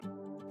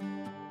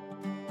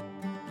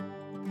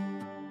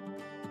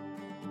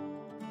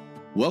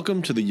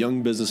Welcome to the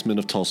Young Businessmen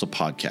of Tulsa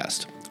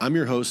podcast. I'm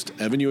your host,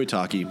 Evan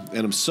Uitaki, and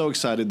I'm so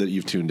excited that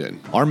you've tuned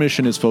in. Our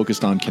mission is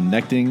focused on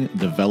connecting,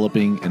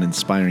 developing, and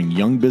inspiring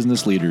young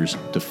business leaders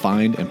to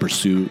find and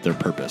pursue their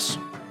purpose.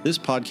 This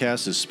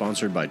podcast is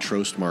sponsored by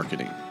Trost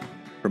Marketing.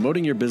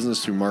 Promoting your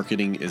business through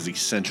marketing is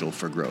essential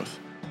for growth.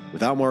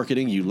 Without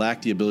marketing, you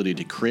lack the ability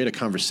to create a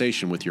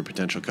conversation with your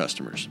potential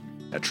customers.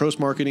 At Trost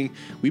Marketing,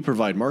 we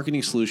provide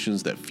marketing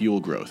solutions that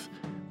fuel growth.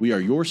 We are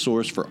your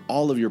source for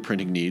all of your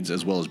printing needs,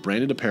 as well as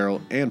branded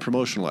apparel and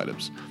promotional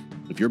items.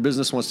 If your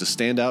business wants to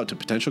stand out to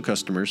potential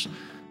customers,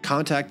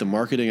 contact the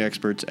marketing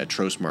experts at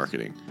Trost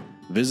Marketing.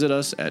 Visit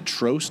us at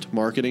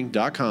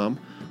trostmarketing.com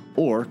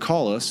or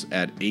call us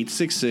at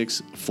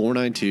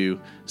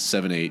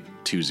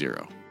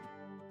 866-492-7820.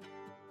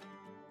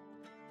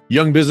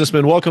 Young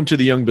businessmen, welcome to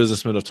the Young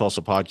Businessmen of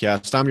Tulsa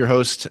podcast. I'm your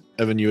host,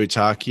 Evan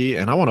Uitaki,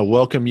 and I want to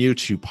welcome you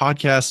to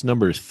podcast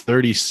number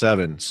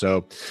 37.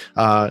 So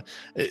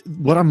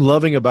what I'm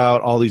loving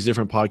about all these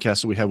different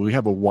podcasts that we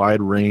have a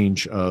wide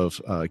range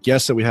of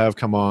guests that we have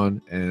come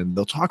on, and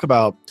they'll talk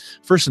about,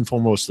 first and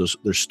foremost,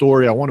 their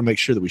story. I want to make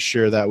sure that we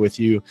share that with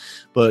you.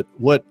 But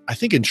what I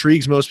think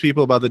intrigues most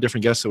people about the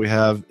different guests that we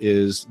have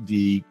is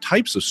the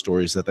types of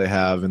stories that they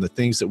have and the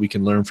things that we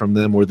can learn from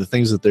them or the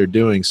things that they're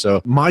doing.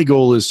 So my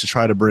goal is to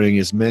try to bring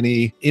as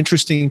many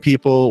interesting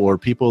people or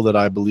people that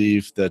I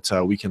believe that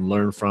we can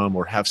learn from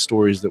or have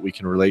stories that we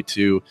can relate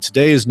to.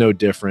 Today is no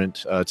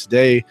different.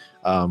 Today,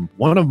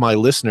 one of my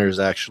listeners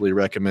actually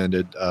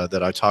recommended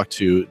that I talk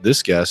to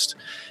this guest,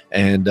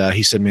 and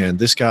he said, man,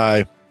 this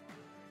guy,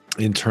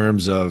 in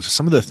terms of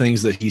some of the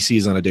things that he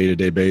sees on a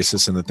day-to-day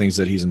basis and the things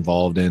that he's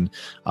involved in,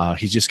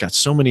 he's just got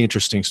so many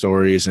interesting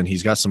stories, and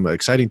he's got some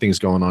exciting things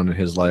going on in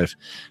his life.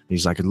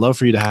 He's like, I'd love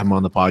for you to have him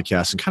on the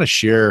podcast and kind of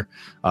share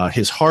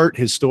his heart,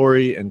 his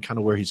story, and kind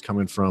of where he's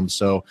coming from.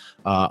 So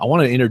I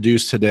want to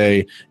introduce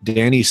today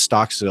Danny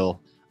Stockstill,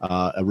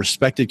 a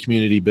respected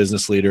community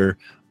business leader,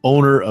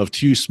 owner of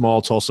two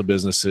small Tulsa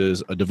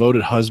businesses, a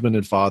devoted husband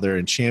and father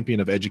and champion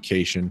of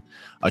education,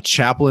 a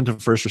chaplain to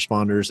first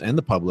responders and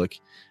the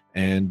public.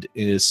 And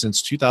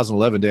since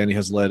 2011, Danny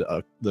has led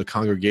the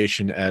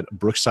congregation at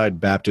Brookside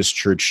Baptist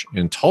Church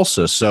in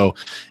Tulsa. So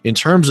in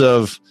terms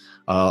of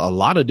a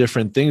lot of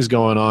different things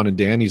going on in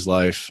Danny's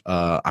life,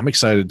 I'm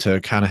excited to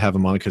kind of have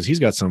him on because he's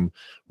got some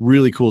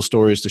really cool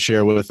stories to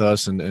share with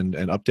us and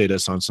update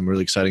us on some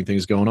really exciting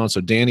things going on. So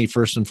Danny,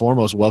 first and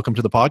foremost, welcome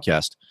to the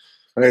podcast.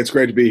 Hey, it's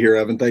great to be here,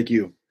 Evan. Thank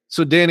you.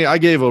 So Danny, I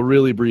gave a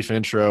really brief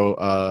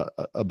intro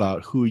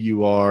about who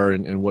you are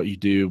and what you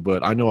do,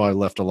 but I know I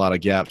left a lot of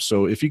gaps.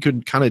 So if you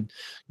could kind of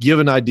give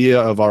an idea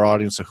of our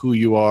audience of who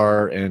you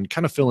are and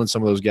kind of fill in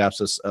some of those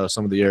gaps,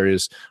 some of the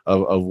areas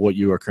of what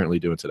you are currently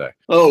doing today.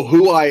 Oh,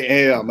 who I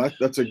am.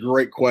 That's a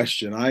great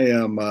question. I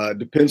am,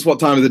 depends what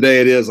time of the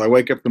day it is. I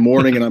wake up in the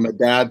morning and I'm a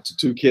dad to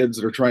two kids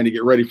that are trying to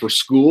get ready for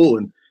school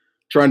and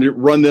trying to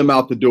run them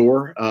out the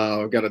door.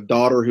 I've got a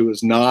daughter who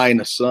is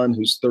 9, a son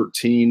who's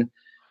 13.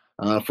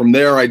 From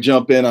there, I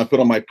jump in, I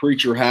put on my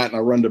preacher hat, and I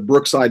run to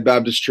Brookside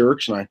Baptist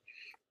Church, and I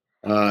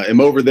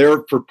am over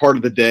there for part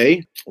of the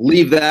day.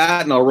 Leave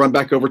that, and I'll run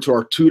back over to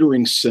our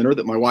tutoring center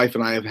that my wife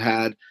and I have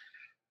had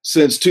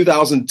since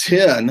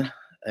 2010.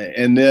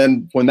 And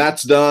then when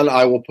that's done,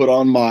 I will put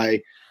on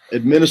my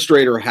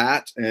administrator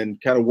hat and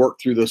kind of work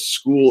through the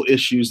school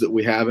issues that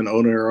we have in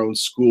owning our own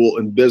school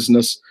and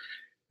business.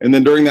 And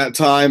then during that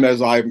time,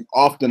 as I'm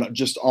often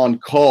just on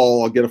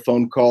call, I'll get a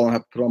phone call and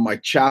have to put on my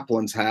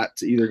chaplain's hat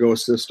to either go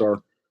assist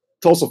our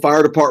Tulsa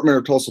Fire Department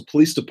or Tulsa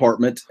Police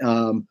Department,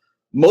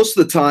 most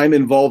of the time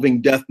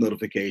involving death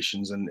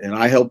notifications. And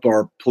I help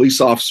our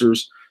police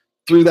officers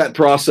through that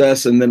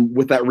process, and then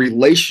with that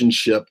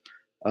relationship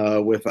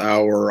with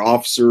our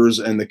officers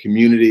and the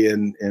community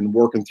and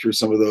working through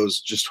some of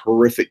those just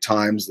horrific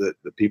times that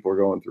people are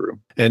going through.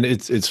 And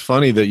it's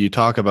funny that you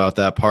talk about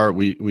that part.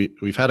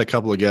 We've had a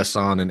couple of guests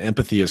on, and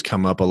empathy has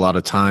come up a lot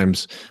of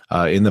times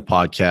in the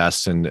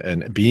podcast,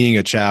 and being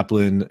a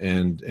chaplain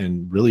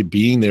and really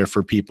being there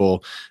for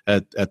people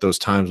at those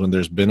times when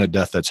there's been a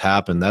death that's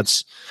happened.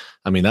 That's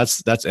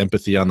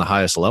empathy on the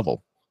highest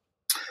level.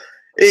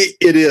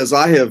 It is.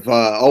 I have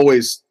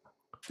always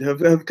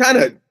have kind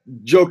of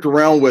joked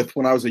around with,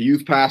 when I was a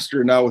youth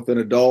pastor, now with an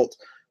adult,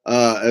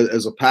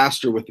 as a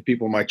pastor with the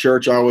people in my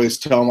church, I always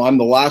tell them I'm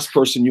the last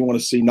person you want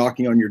to see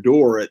knocking on your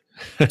door at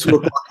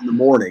 2:00 in the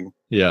morning.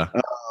 Yeah.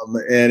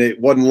 And it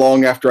wasn't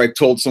long after I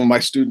told some of my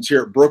students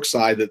here at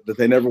Brookside that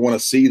they never want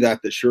to see that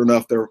sure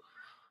enough, their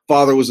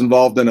father was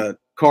involved in a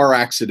car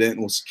accident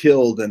and was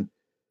killed. And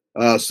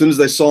as soon as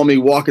they saw me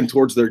walking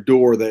towards their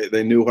door,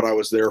 they knew what I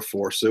was there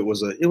for. So it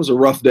was a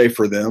rough day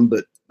for them,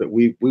 but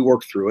we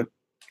worked through it.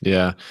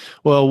 Yeah.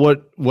 Well,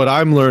 what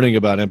I'm learning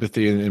about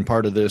empathy, and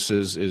part of this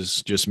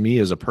is just me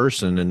as a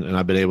person, and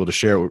I've been able to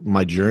share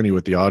my journey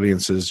with the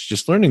audience, is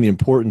just learning the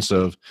importance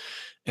of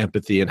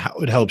empathy and how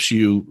it helps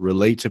you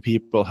relate to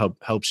people,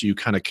 helps you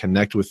kind of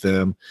connect with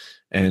them,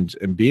 and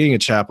being a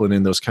chaplain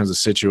in those kinds of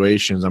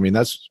situations. I mean,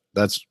 that's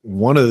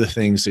one of the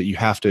things that you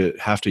have to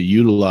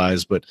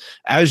utilize. But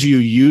as you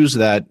use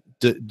that,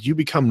 do you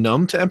become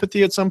numb to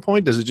empathy at some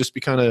point? Does it just be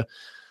kind of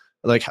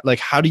like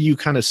how do you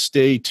kind of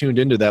stay tuned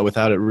into that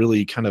without it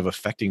really kind of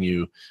affecting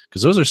you?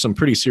 Because those are some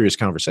pretty serious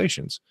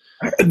conversations.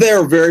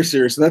 They're very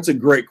serious. And that's a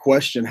great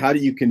question. How do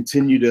you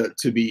continue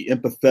to be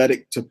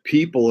empathetic to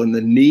people and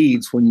the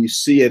needs when you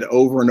see it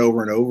over and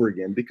over and over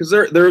again? Because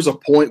there's a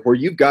point where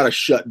you've got to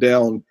shut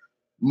down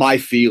my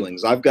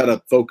feelings. I've got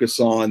to focus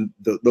on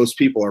those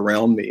people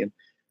around me. And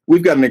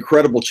we've got an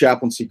incredible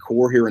chaplaincy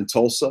corps here in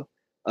Tulsa.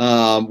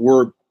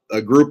 We're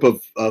a group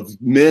of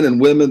men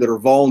and women that are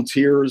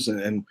volunteers,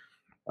 and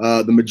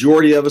the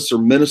majority of us are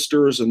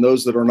ministers, and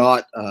those that are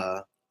not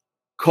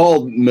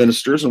called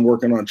ministers and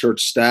working on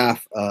church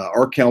staff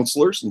are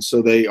counselors. And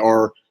so they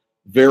are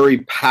very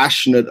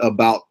passionate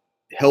about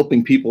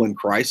helping people in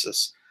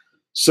crisis.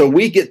 So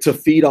we get to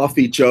feed off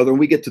each other, and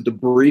we get to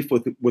debrief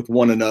with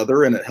one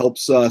another, and it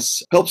helps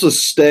us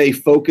stay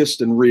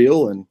focused and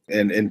real,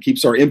 and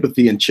keeps our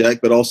empathy in check.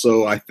 But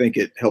also, I think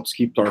it helps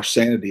keep our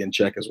sanity in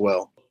check as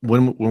well.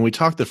 When we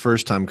talked the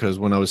first time, because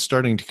when I was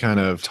starting to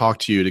kind of talk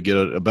to you to get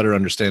a better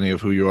understanding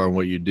of who you are and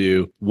what you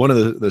do, one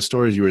of the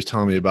stories you were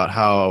telling me about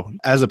how,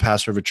 as a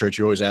pastor of a church,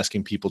 you're always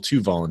asking people to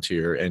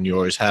volunteer, and you're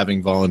always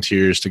having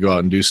volunteers to go out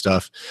and do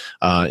stuff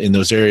in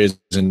those areas,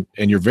 and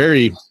you're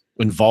very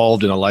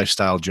involved in a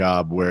lifestyle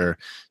job where,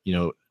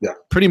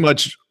 pretty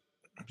much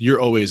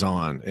you're always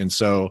on. And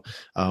so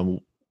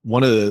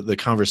one of the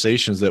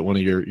conversations that one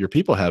of your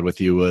people had with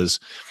you was,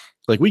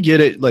 like, we get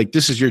it, like,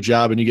 this is your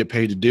job and you get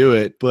paid to do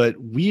it, but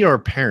we are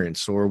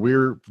parents or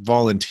we're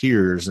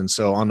volunteers. And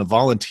so on the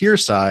volunteer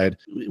side,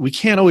 we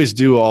can't always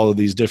do all of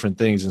these different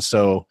things. And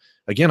so,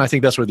 again, I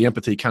think that's where the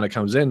empathy kind of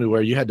comes in,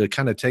 where you had to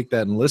kind of take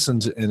that and listen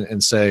to,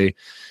 and say,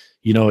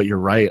 you know what, you're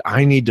right.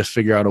 I need to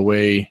figure out a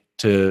way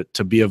to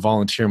be a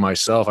volunteer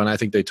myself. And I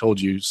think they told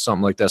you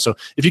something like that. So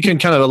if you can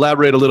kind of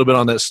elaborate a little bit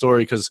on that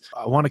story, because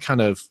I want to kind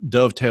of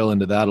dovetail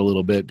into that a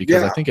little bit,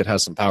 because I think it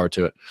has some power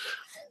to it.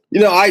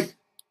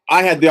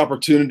 I had the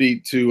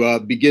opportunity to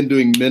begin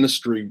doing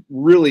ministry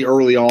really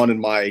early on in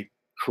my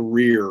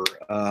career.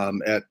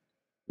 At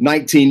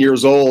 19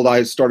 years old,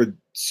 I started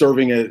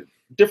serving at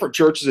different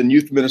churches in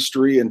youth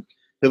ministry, and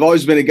have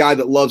always been a guy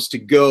that loves to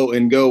go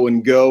and go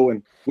and go,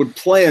 and would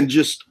plan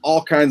just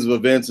all kinds of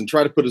events and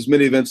try to put as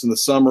many events in the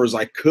summer as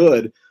I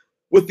could,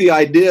 with the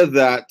idea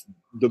that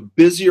the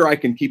busier I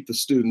can keep the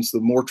students,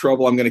 the more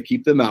trouble I'm going to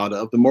keep them out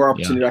of, the more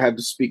opportunity I have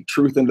to speak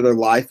truth into their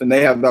life, and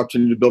they have the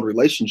opportunity to build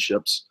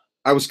relationships.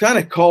 I was kind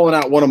of calling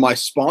out one of my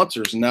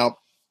sponsors. And now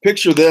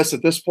picture this.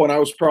 At this point, I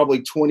was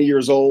probably 20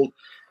 years old,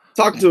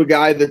 talking to a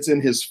guy that's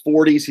in his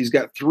 40s. He's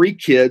got 3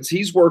 kids.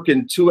 He's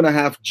working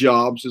 2.5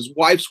 jobs. His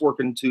wife's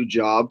working 2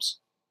 jobs.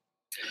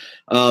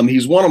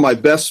 He's one of my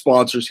best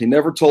sponsors. He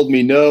never told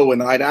me no.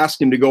 And I'd ask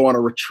him to go on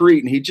a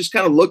retreat, and he just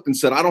kind of looked and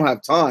said, I don't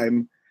have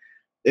time.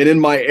 And in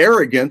my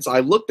arrogance, I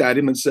looked at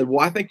him and said,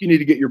 well, I think you need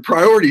to get your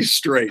priorities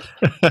straight.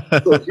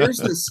 So here's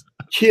this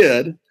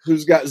kid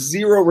who's got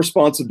 0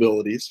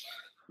 responsibilities,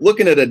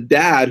 looking at a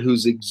dad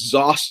who's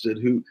exhausted,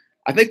 who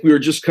I think we were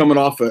just coming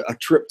off a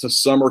trip to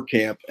summer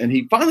camp. And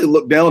he finally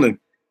looked down and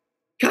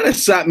kind of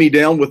sat me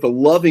down with a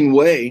loving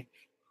way,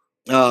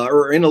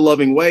 or in a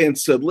loving way, and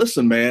said,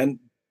 listen, man,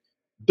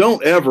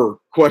 don't ever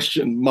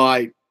question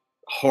my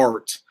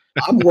heart.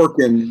 I'm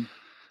working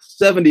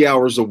 70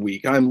 hours a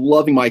week. I'm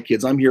loving my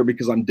kids. I'm here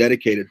because I'm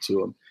dedicated to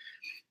them.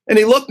 And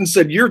he looked and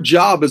said, your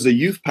job as a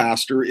youth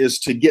pastor is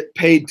to get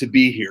paid to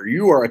be here.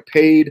 You are a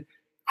paid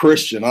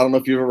Christian. I don't know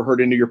if you've ever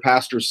heard any of your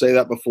pastors say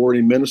that before,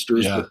 any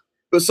ministers,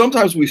 but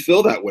sometimes we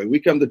feel that way. We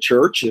come to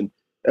church, and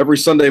every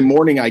Sunday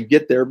morning I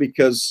get there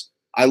because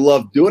I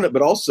love doing it,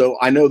 but also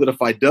I know that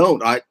if I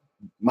don't,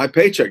 my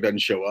paycheck doesn't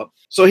show up.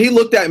 So he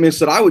looked at me and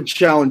said, I would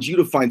challenge you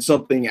to find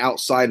something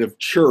outside of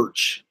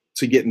church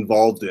to get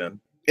involved in.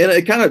 And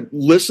I kind of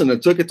listened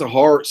and took it to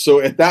heart.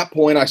 So at that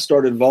point, I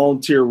started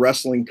volunteer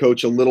wrestling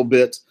coach a little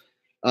bit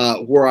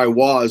where I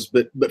was.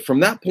 But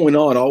from that point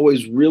on, I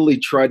always really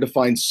tried to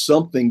find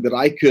something that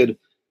I could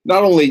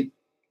not only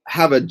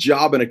have a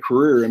job and a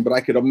career in, but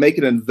I could make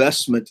an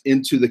investment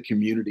into the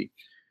community.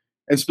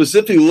 And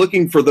specifically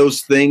looking for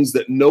those things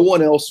that no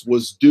one else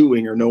was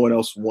doing or no one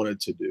else wanted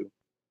to do.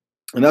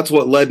 And that's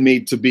what led me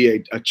to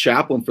be a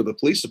chaplain for the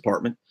police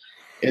department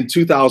in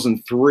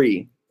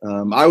 2003.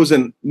 I was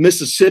in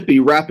Mississippi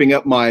wrapping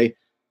up my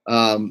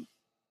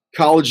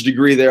college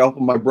degree there,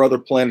 helping my brother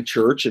plant a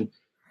church. And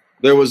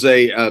there was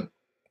a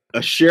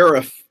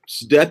sheriff's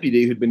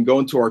deputy who'd been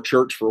going to our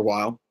church for a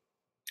while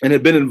and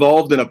had been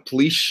involved in a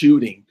police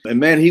shooting. And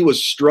man, he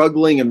was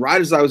struggling. And right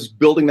as I was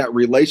building that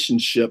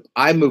relationship,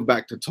 I moved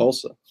back to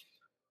Tulsa.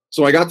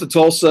 So I got to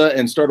Tulsa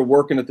and started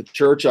working at the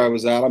church I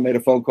was at. I made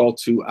a phone call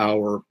to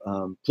our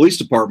police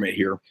department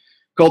here,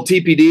 called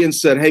TPD, and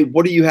said, hey,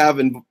 what do you have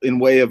in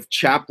way of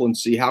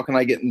chaplaincy? How can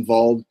I get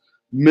involved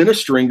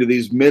ministering to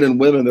these men and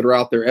women that are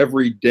out there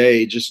every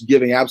day, just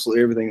giving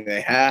absolutely everything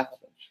they have?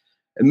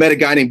 And met a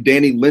guy named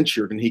Danny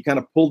Lynchard, and he kind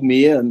of pulled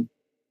me in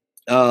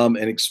and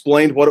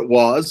explained what it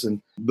was.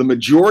 And the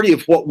majority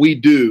of what we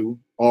do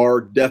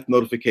are death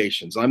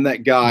notifications. I'm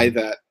that guy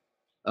that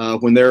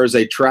when there is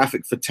a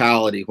traffic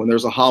fatality, when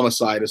there's a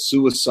homicide, a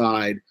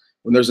suicide,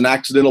 when there's an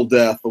accidental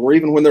death, or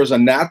even when there's a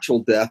natural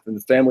death and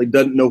the family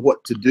doesn't know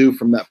what to do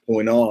from that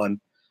point on,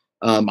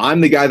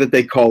 I'm the guy that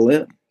they call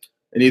in.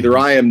 And either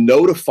I am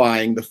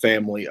notifying the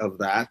family of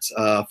that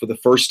for the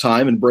first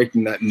time and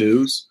breaking that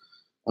news,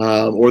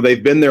 or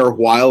they've been there a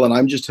while and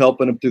I'm just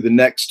helping them through the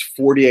next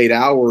 48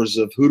 hours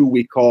of who do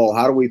we call,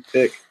 how do we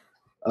pick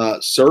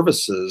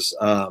services.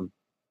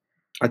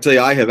 I tell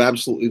you, I have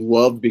absolutely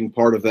loved being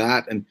part of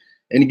that and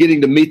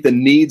getting to meet the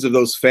needs of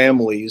those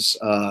families,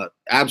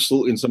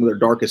 absolutely in some of their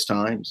darkest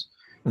times.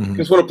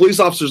 Because when a police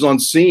officer's on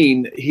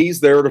scene,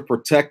 he's there to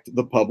protect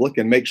the public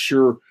and make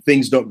sure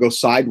things don't go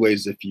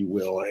sideways, if you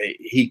will.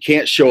 He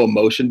can't show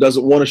emotion,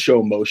 doesn't want to show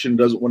emotion,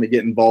 doesn't want to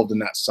get involved in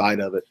that side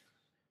of it.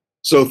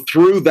 So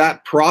through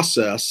that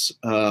process,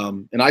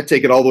 and I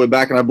take it all the way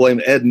back, and I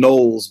blame Ed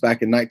Knowles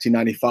back in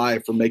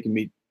 1995 for making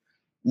me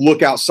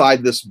look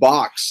outside this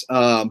box.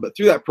 But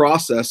through that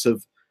process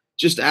of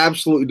just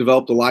absolutely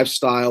developed a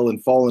lifestyle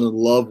and fallen in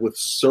love with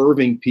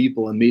serving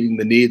people and meeting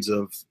the needs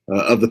of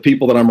the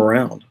people that I'm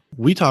around.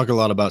 We talk a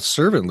lot about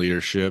servant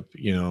leadership,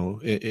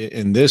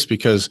 in this,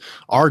 because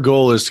our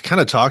goal is to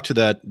kind of talk to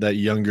that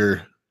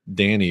younger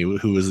Danny,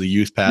 who was the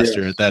youth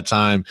pastor at that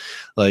time,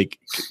 like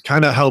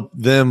kind of help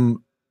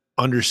them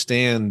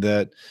understand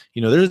that,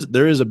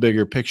 there is a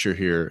bigger picture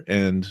here.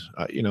 And,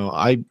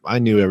 I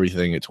knew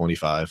everything at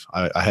 25.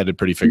 I had it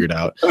pretty figured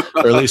out,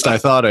 or at least I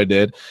thought I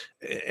did.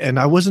 And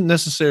I wasn't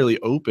necessarily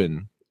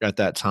open at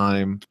that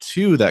time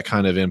to that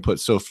kind of input.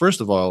 So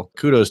first of all,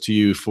 kudos to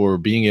you for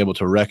being able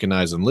to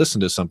recognize and listen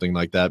to something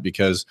like that,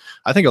 because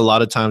I think a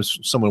lot of times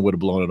someone would have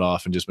blown it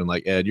off and just been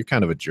like, Ed, you're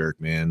kind of a jerk,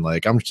 man.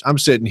 Like I'm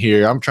sitting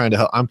here, I'm trying to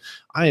help.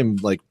 I am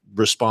like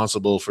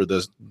responsible for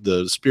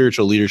the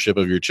spiritual leadership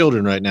of your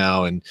children right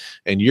now, and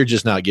you're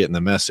just not getting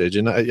the message.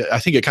 And I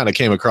think it kind of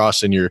came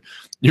across in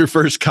your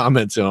first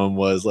comment to him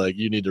was like,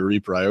 you need to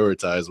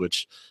reprioritize,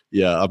 which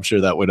I'm sure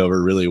that went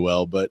over really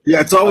well. But yeah,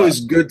 it's always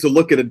good to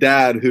look at a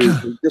dad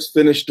who just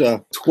finished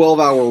a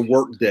 12-hour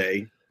work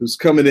day, who's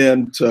coming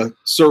in to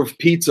serve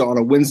pizza on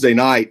a Wednesday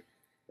night,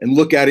 and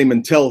look at him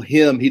and tell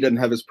him he doesn't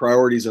have his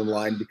priorities in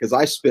line because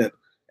I spent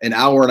an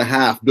hour and a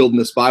half building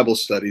this Bible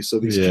study so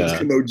these kids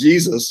can know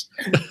Jesus.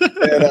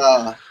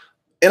 and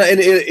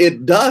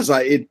it does.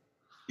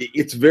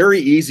 It's very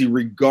easy,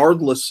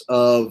 regardless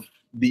of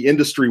the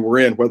industry we're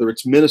in, whether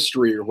it's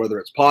ministry or whether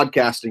it's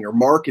podcasting or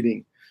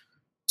marketing,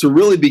 to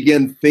really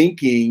begin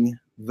thinking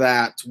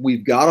that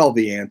we've got all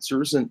the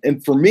answers.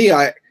 And for me,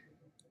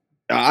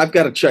 I've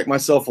got to check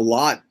myself a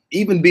lot.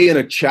 Even being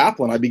a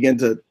chaplain, I begin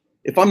to,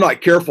 if I'm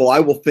not careful, I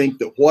will think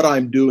that what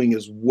I'm doing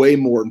is way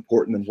more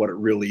important than what it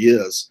really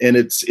is. And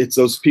it's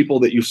those people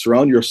that you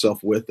surround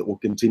yourself with that will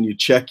continue to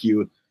check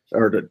you,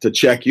 or to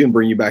check you and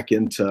bring you back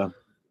into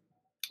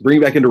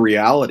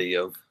reality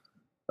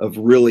of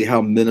really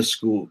how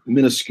minuscule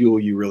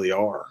you really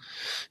are.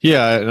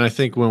 Yeah, and I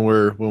think when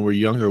we're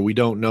younger, we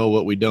don't know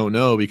what we don't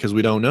know because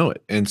we don't know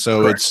it, and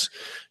so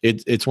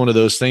it's one of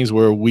those things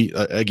where we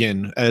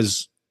again,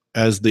 as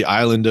the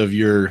island of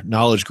your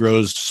knowledge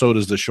grows, so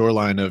does the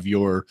shoreline of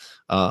your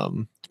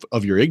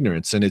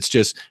ignorance, and it's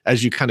just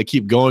as you kind of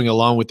keep going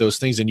along with those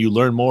things and you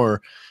learn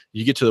more.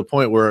 You get to the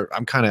point where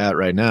I'm kind of at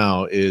right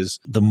now is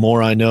the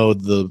more I know,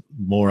 the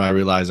more I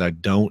realize I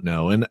don't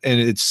know. And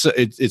it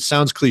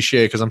sounds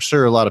cliche because I'm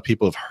sure a lot of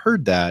people have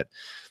heard that,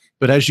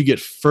 but as you get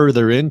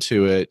further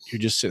into it, you're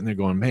just sitting there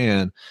going,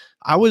 man,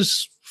 I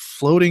was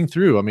floating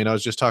through. I mean, I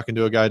was just talking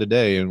to a guy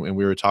today and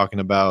we were talking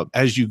about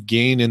as you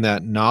gain in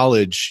that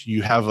knowledge,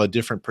 you have a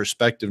different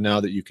perspective now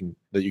that you can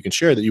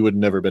share that you would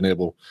never been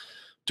able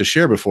to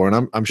share before.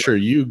 And I'm sure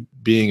you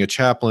being a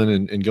chaplain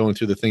and going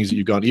through the things that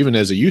you've gone, even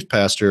as a youth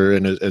pastor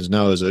and as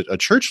now as a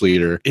church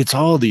leader, it's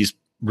all these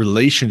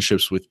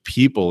relationships with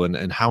people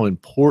and how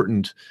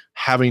important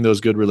having those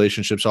good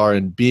relationships are,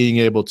 and being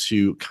able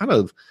to kind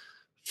of,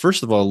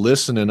 first of all,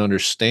 listen and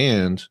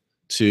understand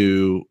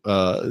to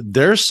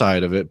their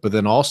side of it, but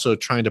then also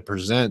trying to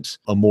present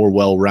a more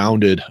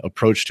well-rounded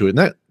approach to it.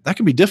 And that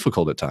can be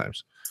difficult at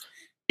times.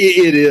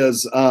 It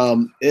is.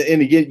 And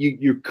again,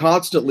 you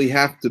constantly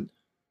have to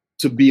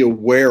be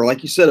aware,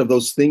 like you said, of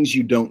those things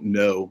you don't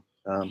know.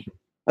 I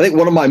think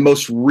one of my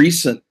most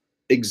recent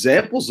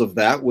examples of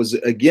that was,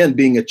 again,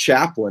 being a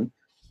chaplain.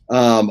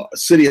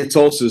 City of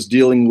Tulsa is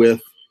dealing with,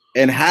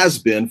 and has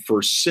been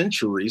for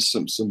centuries,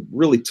 some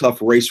really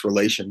tough race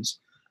relations.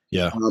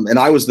 Yeah. And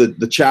I was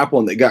the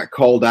chaplain that got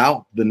called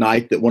out the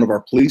night that one of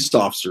our police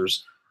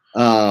officers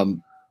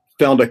found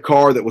a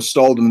car that was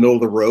stalled in the middle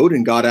of the road,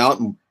 and got out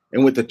and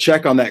went to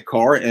check on that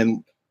car,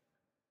 and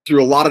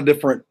through a lot of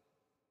different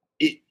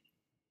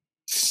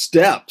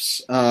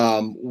steps,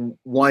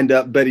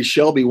 Betty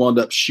Shelby wound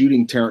up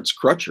shooting Terrence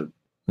Crutcher.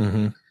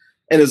 Mm-hmm.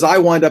 And as I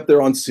wind up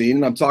there on scene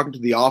and I'm talking to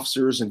the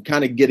officers and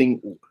kind of getting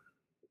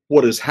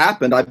what has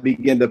happened, I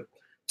begin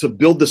to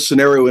build the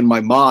scenario in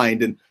my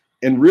mind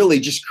and really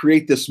just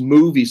create this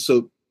movie.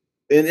 So,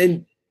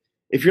 and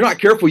if you're not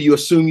careful, you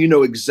assume you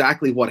know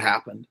exactly what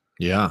happened.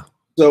 Yeah.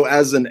 So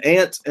as an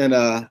aunt and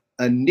a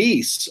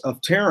niece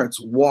of Terrence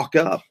walk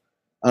up,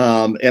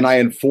 and I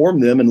inform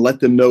them and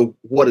let them know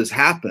what has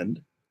happened.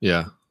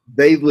 Yeah.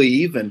 They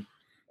leave, and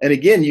And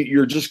again,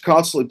 you're just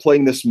constantly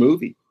playing this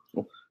movie.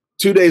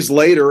 2 days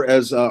later,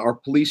 as our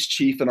police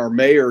chief and our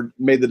mayor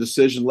made the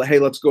decision, hey,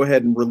 let's go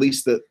ahead and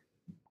release the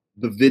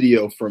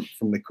video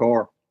from the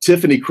car.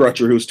 Tiffany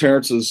Crutcher, who's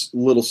Terrence's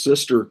little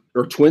sister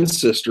or twin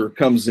sister,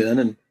 comes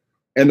in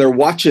and they're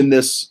watching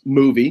this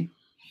movie.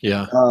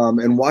 Yeah.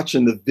 And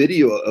watching the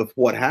video of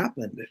what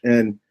happened.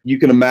 And you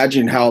can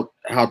imagine how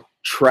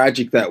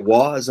tragic that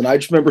was. And I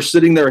just remember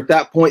sitting there at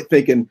that point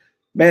thinking,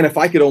 man, if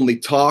I could only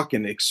talk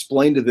and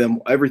explain to them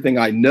everything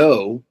I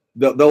know,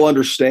 they'll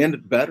understand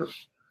it better.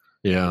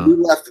 Yeah. We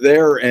left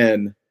there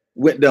and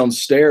went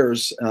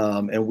downstairs,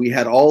 and we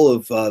had all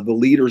of the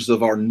leaders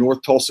of our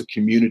North Tulsa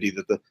community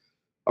that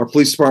our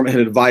police department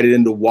had invited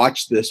in to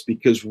watch this,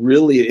 because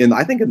really, and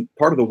I think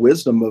part of the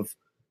wisdom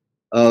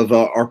of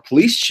our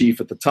police chief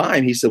at the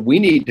time, he said, we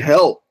need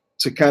help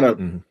to kind of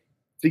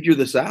figure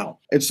this out.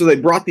 And so they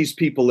brought these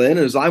people in,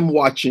 and as I'm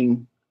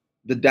watching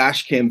the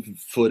dash cam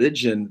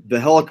footage and the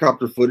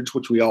helicopter footage,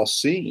 which we all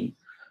seen,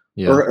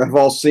 or have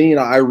all seen,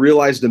 I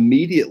realized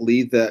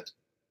immediately that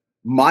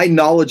my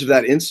knowledge of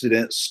that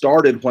incident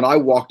started when I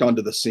walked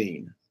onto the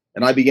scene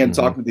and I began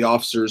talking to the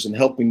officers and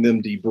helping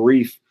them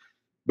debrief.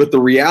 But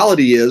the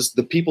reality is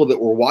the people that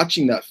were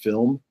watching that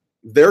film,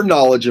 their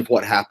knowledge of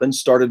what happened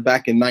started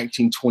back in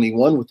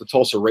 1921 with the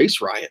Tulsa race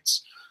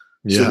riots.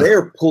 So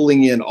they're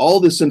pulling in all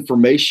this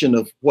information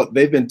of what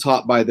they've been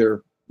taught by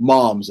their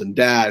moms and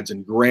dads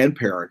and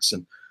grandparents.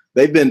 And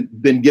they've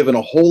been given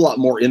a whole lot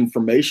more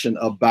information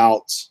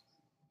about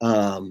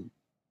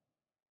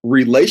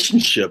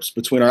relationships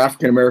between our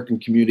African-American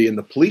community and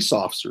the police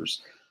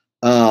officers.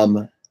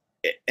 And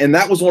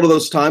that was one of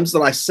those times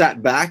that I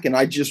sat back and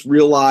I just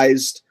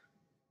realized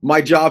my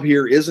job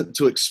here isn't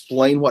to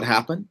explain what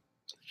happened.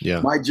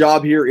 Yeah. My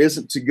job here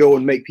isn't to go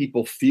and make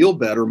people feel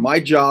better. My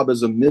job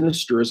as a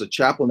minister, as a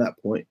chaplain at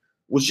that point,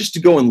 was just to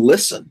go and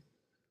listen.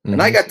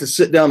 And I got to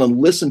sit down and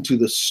listen to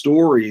the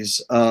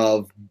stories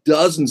of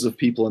dozens of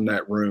people in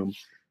that room. And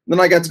then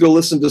I got to go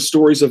listen to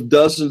stories of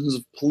dozens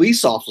of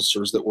police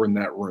officers that were in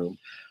that room.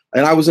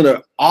 And I was in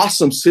an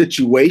awesome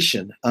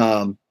situation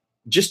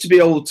just to be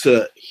able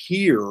to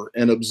hear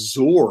and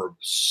absorb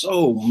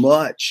so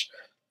much,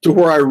 to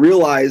where I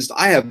realized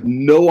I have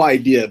no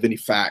idea of any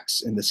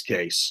facts in this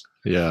case.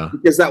 Yeah.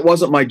 Because that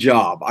wasn't my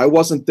job. I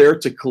wasn't there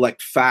to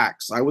collect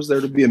facts. I was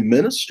there to be a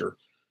minister.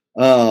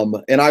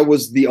 And I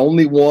was the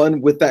only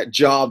one with that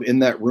job in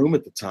that room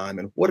at the time.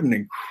 And what an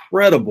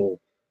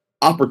incredible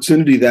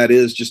opportunity that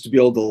is, just to be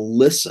able to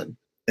listen.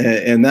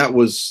 And that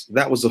was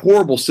a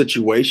horrible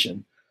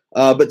situation.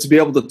 But to be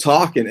able to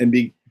talk and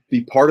be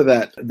part of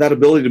that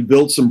ability to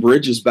build some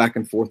bridges back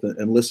and forth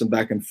and listen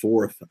back and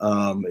forth.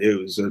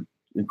 It was an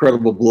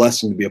incredible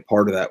blessing to be a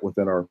part of that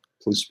within our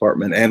police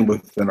department and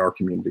within our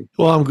community.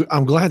 Well,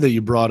 I'm glad that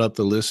you brought up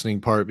the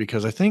listening part,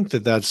 because I think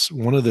that that's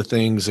one of the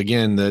things,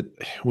 again, that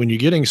when you're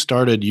getting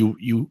started,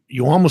 you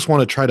almost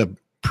want to try to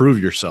prove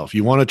yourself.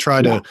 You want to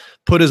try to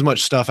put as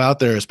much stuff out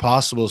there as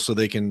possible so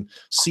they can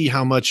see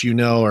how much you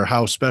know or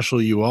how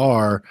special you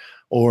are,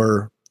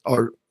 or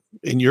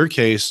in your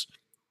case,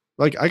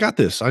 like, I got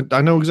this.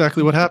 I know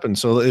exactly what happened.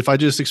 So if I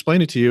just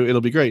explain it to you,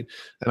 it'll be great.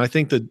 And I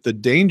think that the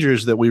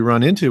dangers that we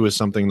run into with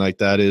something like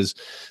that is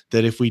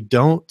that if we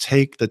don't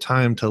take the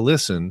time to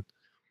listen,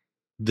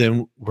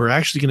 then we're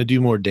actually going to do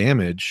more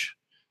damage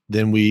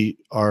than we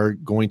are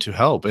going to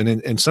help. And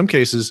in some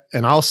cases,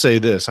 and I'll say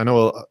this, I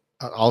know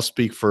I'll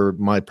speak for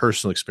my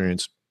personal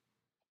experience.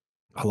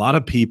 A lot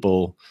of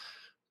people,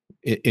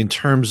 in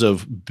terms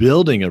of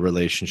building a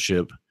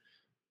relationship,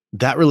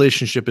 that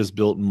relationship is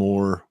built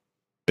more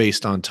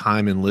based on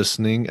time and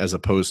listening as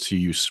opposed to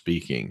you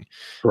speaking.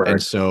 Correct.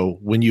 And so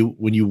when you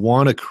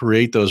want to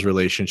create those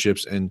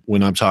relationships, and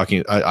when I'm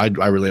talking, I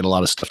relate a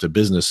lot of stuff to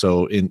business.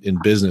 So in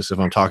business, if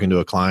I'm talking to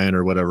a client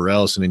or whatever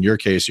else, and in your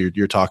case,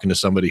 you're talking to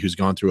somebody who's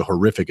gone through a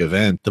horrific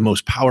event, the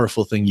most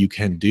powerful thing you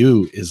can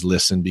do is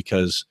listen,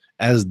 because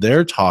as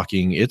they're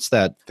talking, it's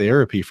that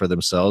therapy for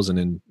themselves.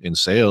 And in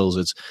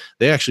sales,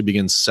 they actually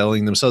begin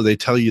selling themselves. They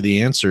tell you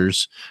the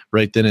answers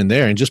right then and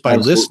there. And just by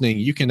listening,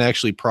 you can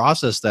actually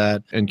process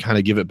that and kind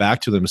of give it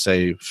back to them,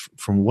 say,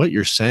 from what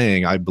you're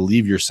saying, I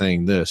believe you're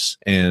saying this.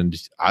 And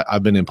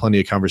I've been in plenty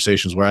of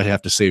conversations where I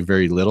have to say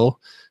very little.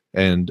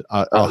 And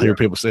I'll hear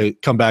people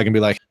come back and be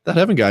like, that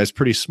Evan guy is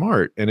pretty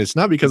smart. And it's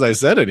not because I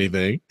said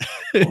anything.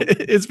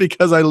 It's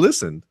because I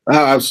listened.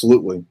 Oh,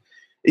 absolutely.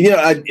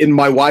 And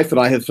my wife and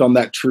I have found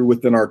that true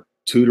within our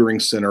tutoring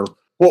center.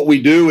 What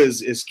we do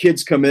is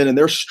kids come in and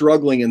they're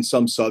struggling in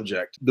some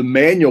subject. The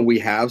manual we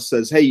have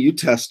says, hey, you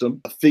test them,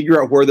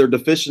 figure out where their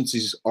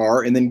deficiencies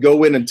are, and then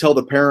go in and tell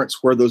the parents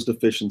where those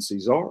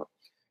deficiencies are.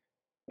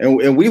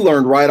 And we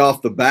learned right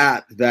off the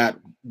bat that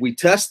we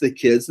test the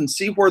kids and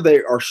see where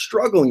they are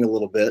struggling a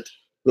little bit.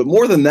 But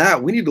more than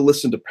that, we need to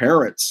listen to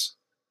parents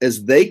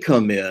as they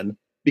come in,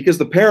 because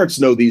the parents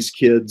know these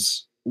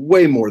kids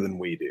way more than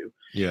we do.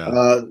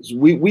 Yeah.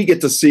 We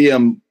get to see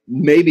them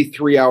maybe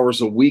 3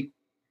 hours a week.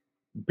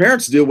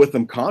 Parents deal with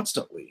them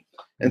constantly.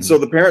 And so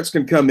the parents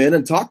can come in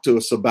and talk to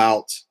us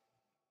about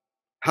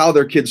how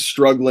their kids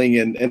struggling,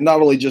 and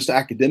not only just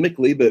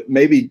academically, but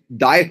maybe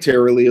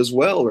dietarily as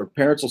well. Or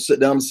parents will sit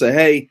down and say,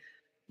 hey,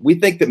 we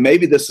think that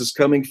maybe this is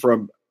coming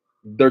from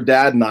their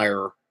dad and I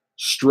are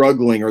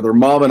struggling, or their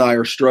mom and I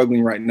are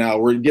struggling right now.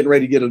 We're getting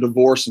ready to get a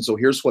divorce. And so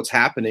here's what's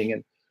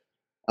happening.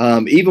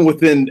 And even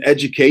within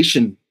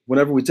education,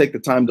 whenever we take the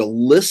time to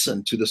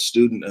listen to the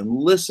student and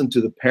listen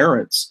to the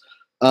parents,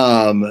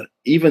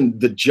 even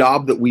the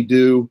job that we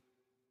do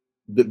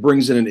that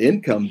brings in an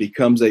income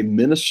becomes a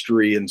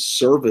ministry and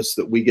service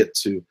that we get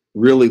to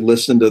really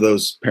listen to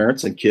those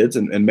parents and kids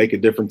and make a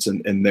difference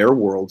in their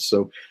world.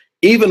 So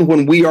even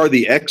when we are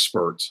the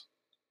experts,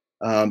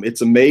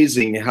 it's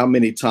amazing how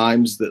many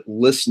times that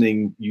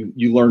listening,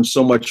 you learn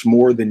so much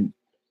more than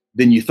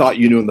you thought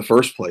you knew in the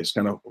first place,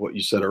 kind of what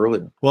you said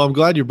earlier. Well, I'm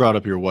glad you brought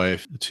up your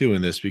wife too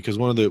in this, because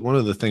one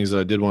of the things that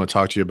I did want to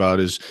talk to you about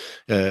is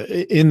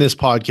in this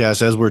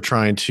podcast, as we're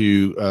trying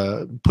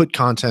to put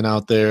content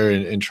out there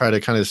and try to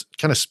kind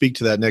of speak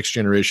to that next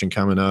generation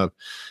coming up.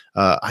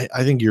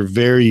 I think you're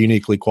very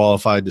uniquely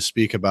qualified to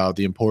speak about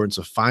the importance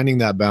of finding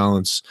that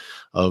balance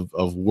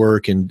of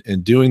work and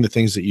doing the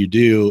things that you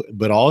do,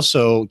 but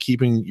also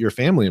keeping your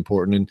family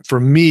important. And for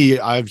me,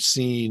 I've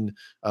seen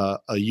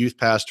a youth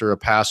pastor, a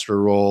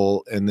pastor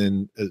role, and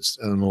then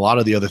and a lot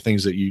of the other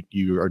things that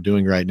you are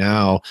doing right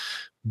now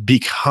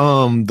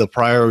become the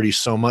priority,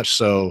 so much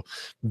so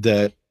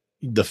that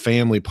the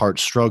family part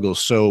struggles.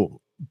 So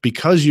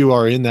because you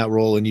are in that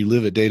role and you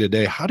live it day to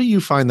day, how do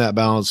you find that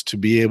balance to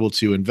be able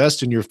to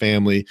invest in your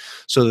family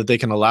so that they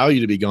can allow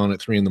you to be gone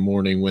at 3 a.m.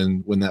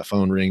 when that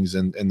phone rings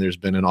and there's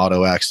been an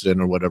auto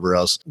accident or whatever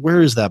else?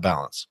 Where is that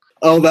balance?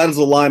 Oh, that is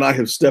a line I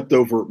have stepped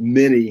over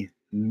many,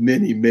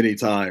 many, many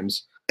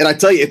times. And I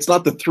tell you, it's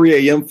not the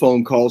 3 a.m.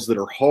 phone calls that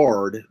are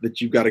hard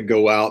that you've got to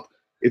go out.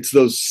 It's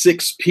those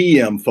 6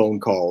 p.m. phone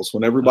calls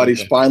when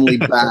everybody's finally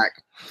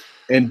back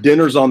and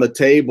dinner's on the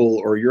table,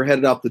 or you're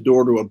headed out the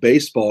door to a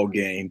baseball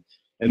game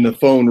and the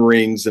phone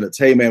rings and it's,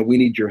 hey man, we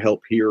need your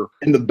help here.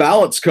 And the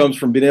balance comes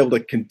from being able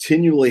to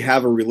continually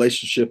have a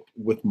relationship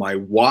with my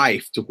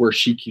wife to where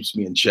she keeps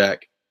me in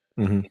check.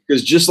 Mm-hmm.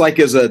 Because just like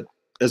as a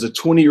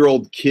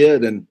 20-year-old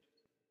kid, and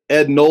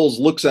Ed Knowles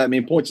looks at me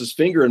and points his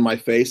finger in my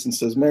face and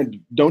says,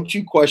 man, don't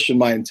you question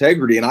my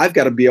integrity. And I've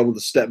got to be able to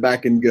step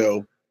back and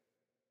go,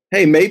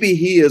 hey, maybe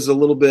he is a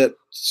little bit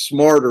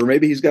smarter.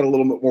 Maybe he's got a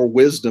little bit more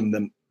wisdom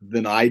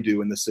than I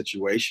do in this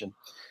situation.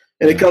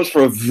 And it comes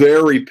from a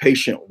very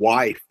patient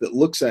wife that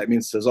looks at me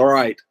and says, all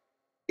right,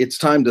 it's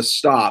time to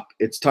stop.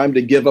 It's time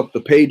to give up the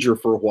pager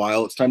for a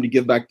while. It's time to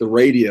give back the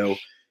radio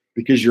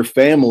because your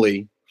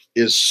family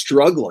is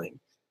struggling.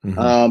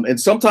 Mm-hmm. And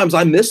sometimes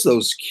I miss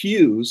those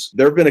cues.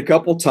 There have been a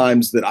couple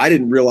times that I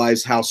didn't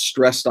realize how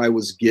stressed I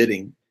was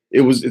getting.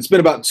 It's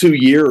been about 2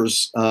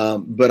 years,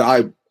 but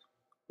I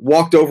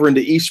walked over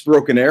into East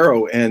Broken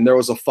Arrow, and there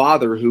was a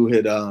father who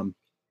had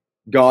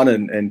gone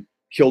and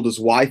killed his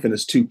wife and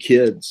his 2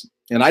 kids.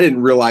 And I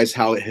didn't realize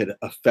how it had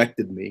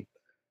affected me.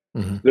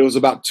 Mm-hmm. It was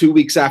about 2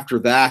 weeks after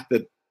that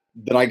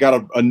I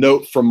got a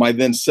note from my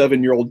then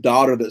 7-year-old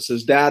daughter that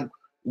says, Dad,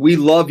 we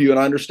love you. And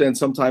I understand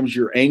sometimes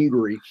you're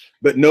angry,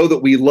 but know that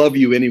we love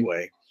you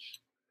anyway.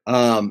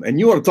 And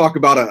you want to talk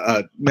about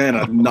a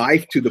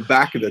knife to the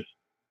back of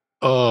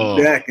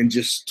the neck and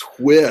just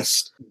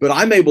twist. But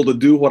I'm able to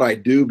do what I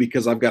do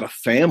because I've got a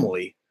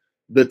family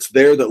that's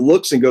there that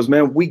looks and goes,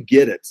 man, we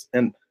get it.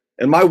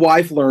 And my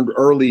wife learned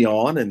early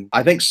on, and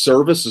I think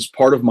service is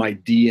part of my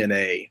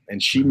DNA.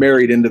 And she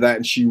married into that,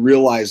 and she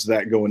realized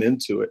that going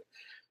into it.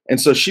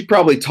 And so she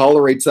probably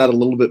tolerates that a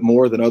little bit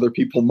more than other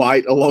people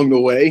might along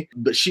the way.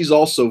 But she's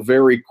also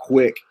very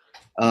quick,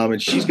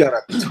 and she's got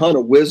a ton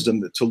of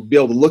wisdom to be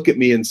able to look at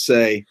me and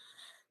say,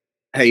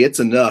 hey, it's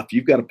enough.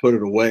 You've got to put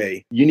it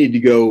away. You need to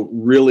go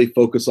really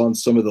focus on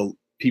some of the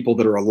people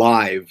that are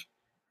alive,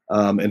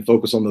 and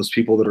focus on those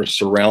people that are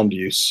surround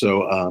you.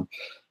 So,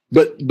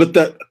 but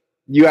that.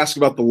 You asked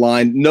about the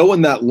line.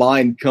 Knowing that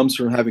line comes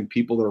from having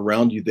people that are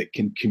around you that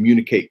can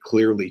communicate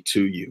clearly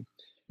to you.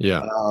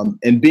 Yeah.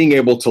 And being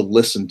able to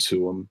listen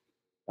to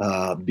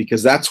them,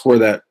 because that's where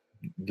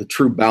the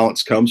true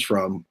balance comes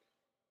from.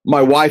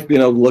 My wife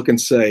being able to look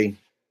and say,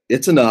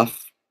 it's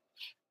enough.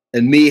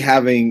 And me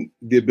having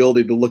the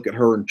ability to look at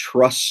her and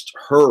trust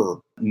her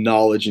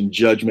knowledge and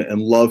judgment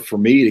and love for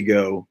me to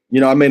go,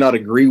 I may not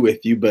agree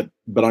with you, but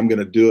I'm going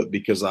to do it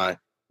because I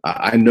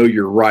know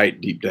you're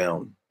right deep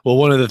down. Well,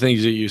 one of the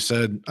things that you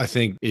said, I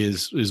think,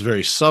 is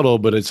very subtle,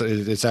 but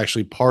it's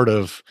actually part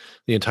of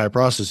the entire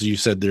process. You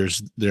said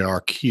there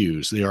are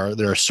cues.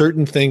 There are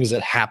certain things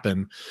that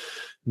happen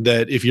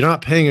that if you're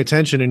not paying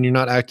attention and you're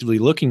not actively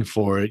looking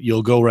for it,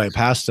 you'll go right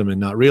past them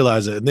and not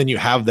realize it. And then you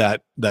have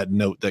that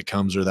note that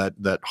comes, or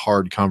that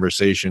hard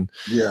conversation.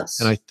 Yes.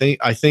 And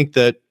I think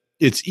that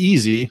it's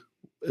easy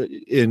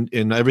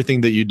in everything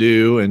that you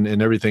do and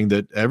everything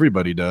that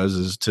everybody does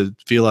is to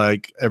feel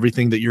like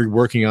everything that you're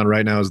working on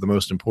right now is the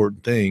most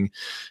important thing.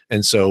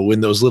 And so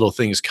when those little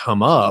things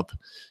come up,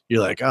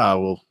 you're like,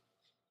 well,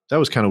 that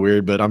was kind of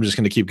weird, but I'm just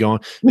going to keep going.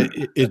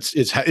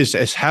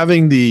 It's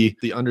having the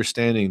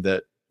understanding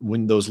that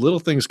when those little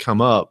things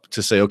come up,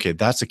 to say, okay,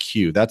 that's a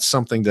cue. That's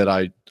something that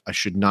I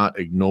should not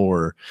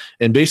ignore,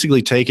 and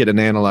basically take it and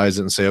analyze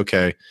it and say,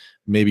 okay,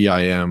 maybe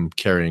I am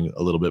carrying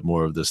a little bit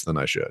more of this than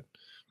I should.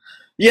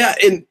 Yeah,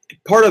 and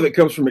part of it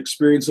comes from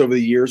experience over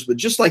the years, but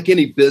just like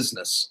any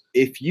business,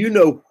 if you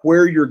know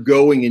where you're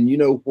going and you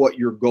know what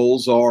your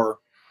goals are,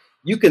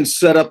 you can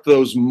set up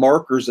those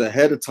markers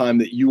ahead of time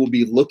that you will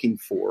be looking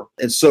for.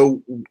 And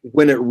so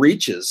when it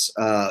reaches,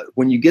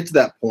 when you get to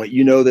that point,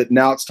 you know that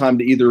now it's time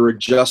to either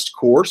adjust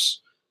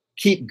course,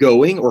 keep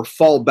going, or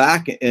fall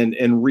back and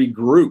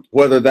regroup,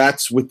 whether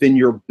that's within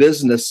your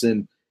business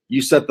and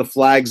you set the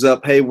flags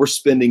up, hey, we're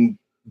spending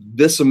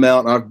this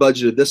amount, I've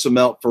budgeted this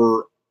amount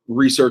for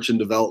research and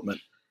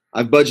development.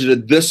 I've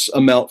budgeted this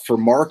amount for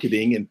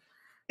marketing,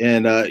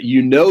 and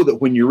you know that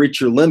when you reach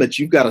your limits,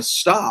 you've got to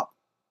stop.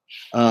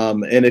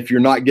 And if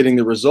you're not getting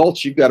the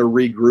results, you've got to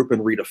regroup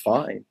and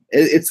redefine.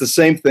 It's the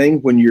same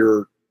thing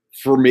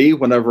for me,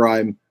 whenever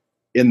I'm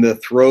in the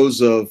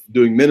throes of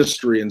doing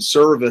ministry and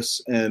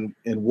service and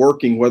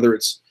working, whether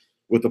it's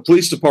with the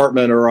police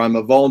department or I'm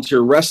a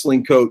volunteer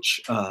wrestling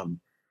coach,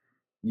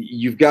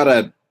 you've got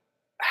to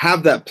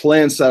have that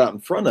plan set out in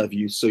front of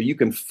you so you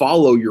can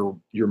follow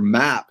your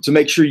map to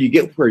make sure you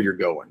get where you're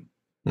going.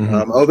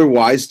 Mm-hmm.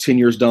 Otherwise, 10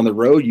 years down the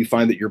road, you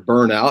find that you're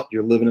burnt out.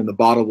 You're living in the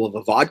bottom of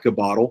a vodka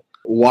bottle,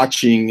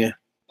 watching,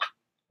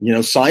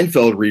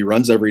 Seinfeld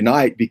reruns every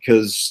night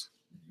because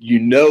you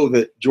know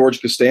that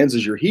George Costanza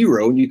is your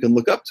hero and you can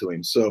look up to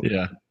him. So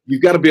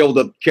you've got to be able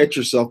to catch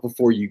yourself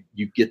before you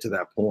get to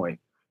that point.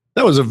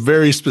 That was a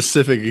very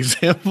specific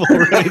example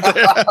right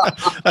there.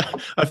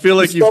 I feel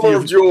like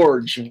you've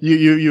George.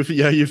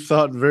 You've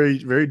thought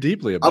very, very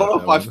deeply about it. I don't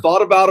know if I've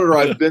thought about it or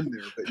I've been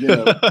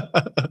there,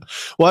 but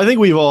Well, I think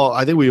we've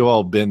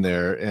all been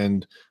there,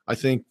 and I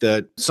think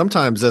that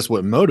sometimes that's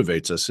what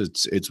motivates us.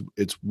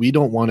 It's we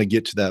don't want to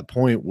get to that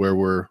point where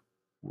we're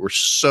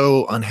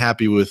so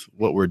unhappy with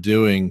what we're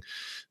doing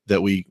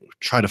that we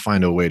try to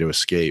find a way to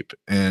escape.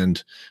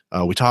 And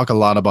we talk a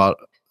lot about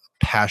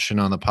passion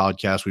on the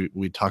podcast.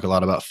 We talk a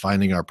lot about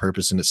finding our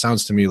purpose, and it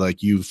sounds to me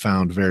like you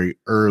found very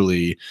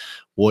early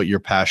what your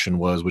passion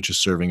was, which is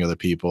serving other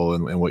people,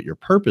 and what your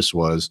purpose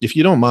was. If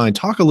you don't mind,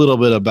 talk a little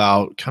bit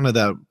about kind of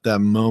that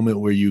moment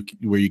where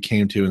you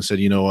came to and said,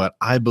 you know what,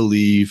 I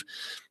believe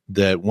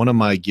that one of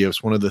my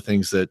gifts, one of the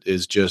things that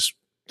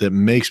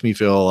makes me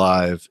feel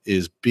alive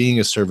is being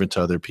a servant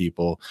to other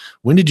people.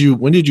 When did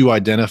you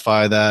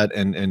identify that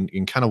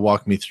and kind of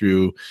walk me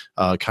through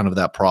kind of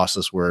that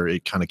process where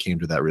it kind of came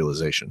to that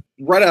realization?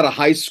 Right out of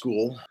high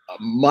school,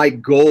 my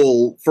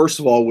goal, first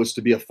of all, was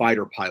to be a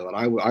fighter pilot.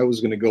 I was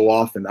going to go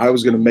off and I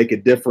was going to make a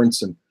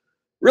difference, and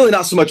really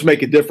not so much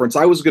make a difference.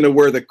 I was going to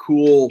wear the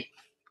cool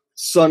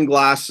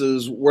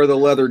sunglasses, wear the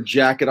leather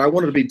jacket. I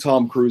wanted to be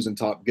Tom Cruise in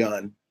Top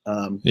Gun.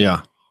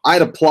 I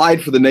had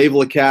applied for the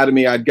Naval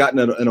Academy. I'd gotten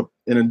an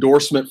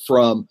endorsement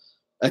from,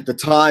 at the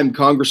time,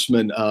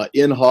 Congressman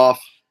Inhofe,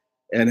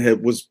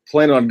 and was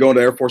planning on going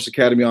to Air Force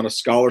Academy on a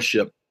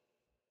scholarship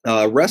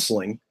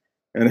wrestling,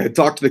 and had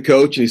talked to the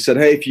coach, and he said,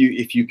 hey,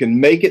 if you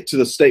can make it to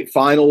the state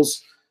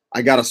finals,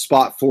 I got a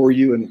spot for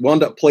you, and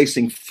wound up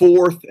placing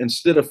fourth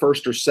instead of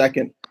first or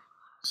second.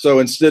 So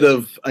instead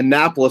of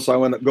Annapolis, I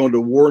wound up going to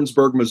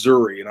Warrensburg,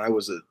 Missouri, and I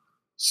was at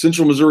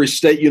Central Missouri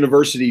State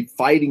University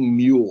Fighting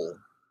Mule.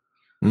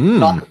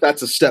 Not that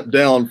that's a step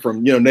down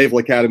from Naval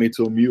Academy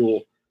to a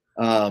mule.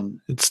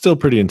 It's still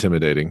pretty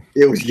intimidating.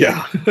 It was,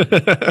 yeah.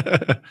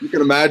 You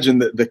can imagine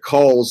the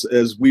calls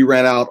as we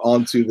ran out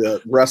onto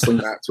the wrestling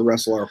mat to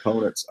wrestle our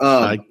opponents.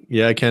 I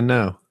can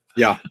now.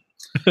 Yeah.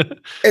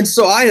 And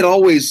so I had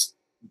always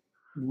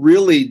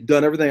really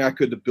done everything I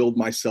could to build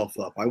myself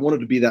up. I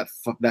wanted to be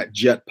that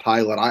jet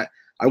pilot.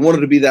 I wanted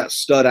to be that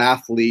stud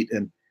athlete,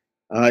 and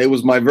it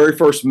was my very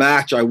first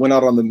match. I went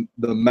out on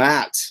the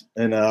mat,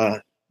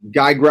 and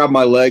guy grabbed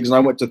my legs, and I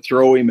went to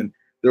throw him, and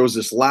there was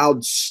this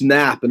loud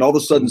snap, and all of a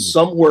sudden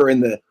somewhere in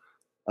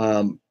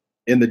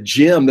the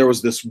gym there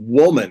was this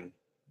woman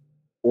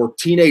or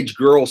teenage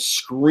girl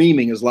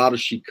screaming as loud as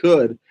she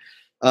could,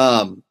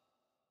 and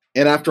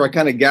after I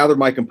kind of gathered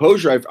my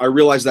composure, I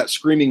realized that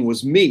screaming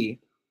was me,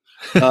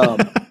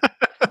 and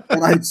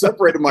I had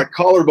separated my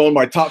collarbone,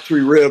 my top 3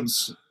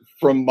 ribs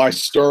from my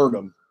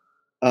sternum,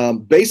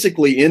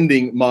 basically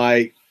ending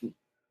my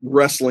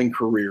wrestling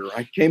career.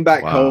 I came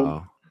back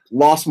home,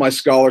 lost my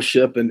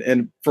scholarship,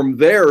 and from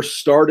there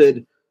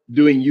started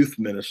doing youth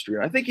ministry.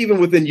 I think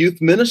even within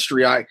youth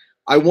ministry, I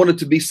wanted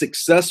to be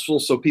successful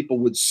so people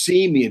would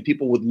see me and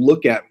people would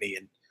look at me.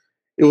 And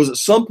it was at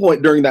some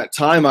point during that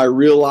time I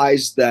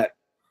realized that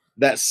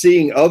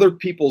seeing other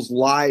people's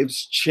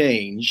lives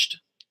changed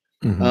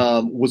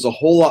was a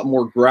whole lot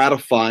more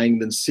gratifying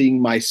than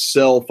seeing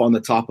myself on the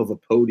top of a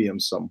podium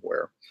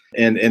somewhere.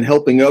 And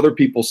helping other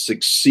people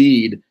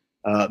succeed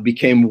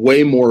became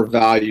way more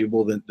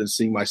valuable than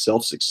seeing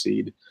myself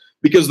succeed,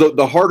 because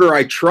the harder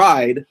I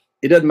tried,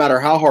 it doesn't matter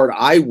how hard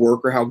I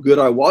work or how good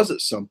I was at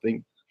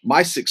something,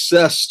 my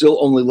success still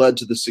only led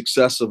to the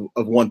success of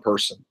one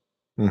person.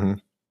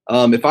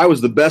 If I was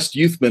the best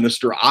youth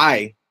minister,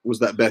 I was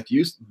that best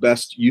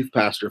youth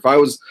pastor. If I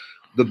was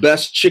the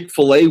best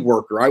Chick-fil-A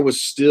worker, I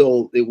was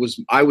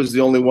the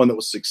only one that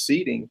was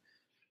succeeding.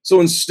 So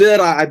instead,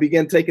 I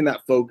began taking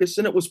that focus,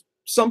 and it was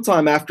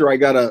sometime after I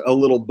got a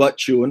little butt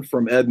chewing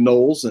from Ed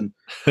Knowles and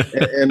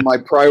my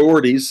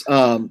priorities,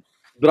 that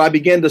I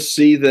began to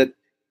see that,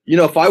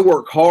 if I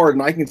work hard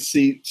and I can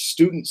see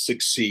students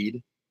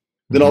succeed,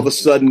 then all of a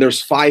sudden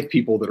there's 5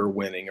 people that are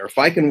winning. Or if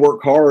I can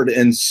work hard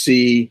and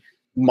see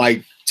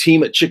my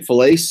team at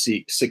Chick-fil-A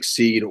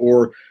succeed,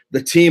 or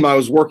the team I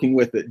was working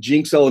with at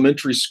Jinx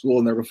Elementary School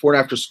and their before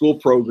and after school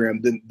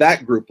program, then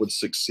that group would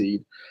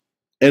succeed.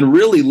 And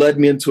really led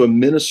me into a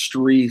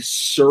ministry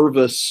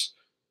service,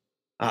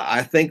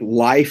 I think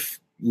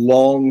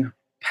lifelong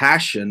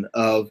passion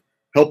of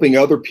helping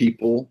other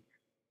people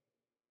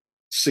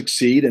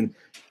succeed. And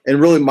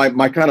really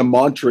my kind of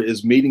mantra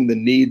is meeting the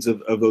needs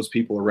of those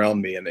people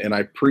around me. And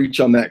I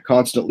preach on that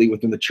constantly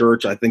within the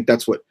church. I think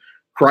that's what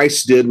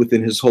Christ did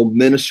within his whole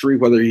ministry,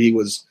 whether he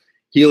was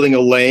healing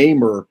a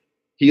lame or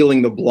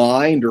healing the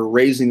blind or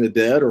raising the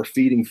dead or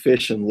feeding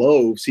fish and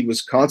loaves. He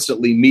was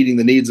constantly meeting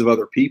the needs of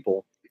other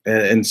people.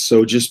 And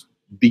so just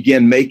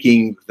began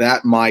making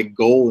that my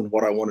goal and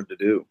what I wanted to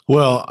do.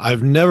 Well,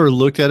 I've never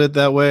looked at it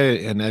that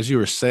way. And as you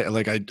were saying,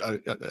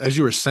 as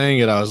you were saying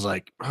it, I was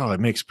like, oh, it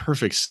makes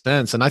perfect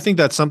sense. And I think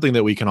that's something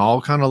that we can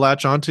all kind of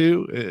latch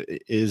onto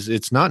is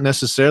it's not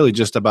necessarily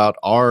just about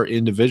our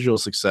individual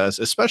success,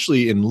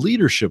 especially in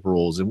leadership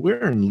roles. And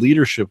we're in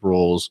leadership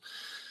roles.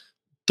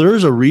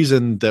 There's a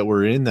reason that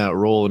we're in that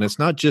role. And it's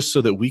not just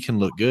so that we can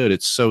look good.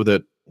 It's so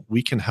that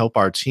we can help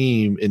our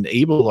team,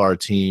 enable our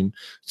team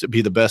to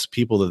be the best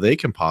people that they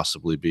can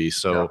possibly be.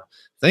 So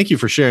Thank you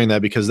for sharing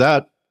that, because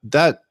that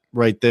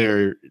right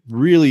there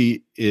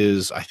really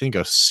is, I think,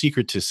 a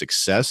secret to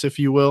success, if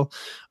you will,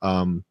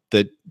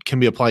 that can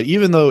be applied,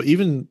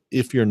 even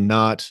if you're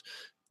not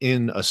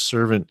in a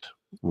servant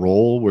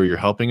role where you're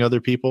helping other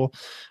people.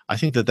 I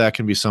think that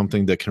can be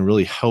something that can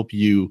really help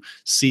you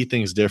see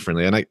things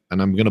differently. And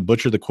I'm going to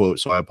butcher the quote,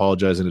 so I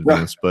apologize in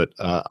advance, but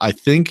I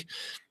think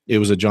it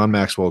was a John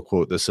Maxwell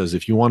quote that says,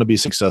 if you want to be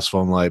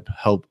successful in life,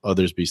 help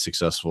others be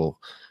successful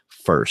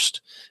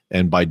first.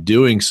 And by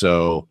doing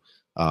so,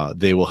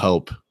 they will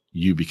help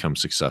you become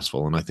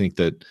successful. And I think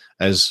that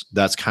as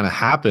that's kind of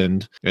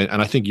happened,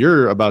 and I think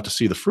you're about to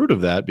see the fruit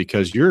of that,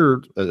 because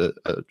you're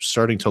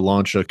starting to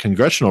launch a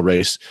congressional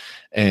race,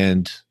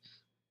 and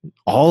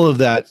all of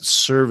that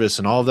service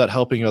and all of that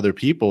helping other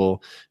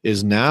people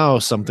is now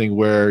something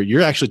where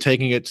you're actually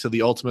taking it to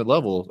the ultimate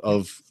level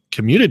of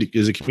community.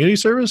 Is it community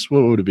service?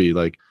 What would it be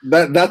like?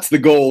 That's the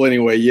goal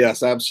anyway.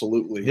 Yes,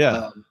 absolutely.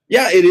 Yeah.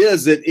 It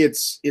is.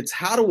 It's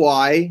how do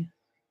I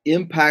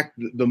impact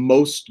the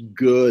most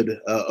good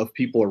of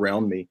people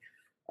around me?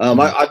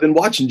 I've been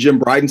watching Jim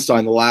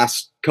Bridenstine the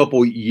last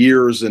couple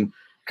years and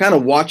kind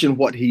of watching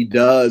what he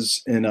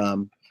does. And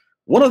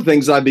one of the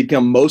things I've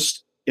become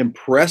most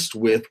impressed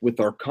with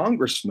our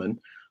congressmen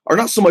are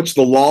not so much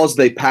the laws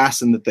they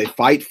pass and that they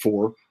fight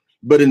for,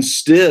 but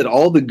instead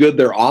all the good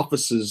their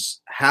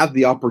offices have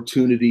the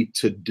opportunity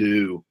to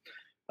do.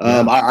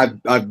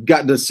 I've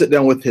gotten to sit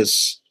down with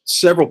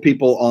several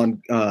people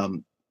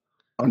on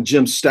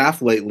Jim's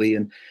staff lately,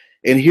 and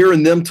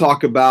hearing them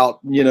talk about,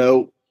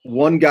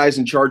 one guy's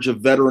in charge of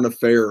veteran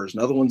affairs,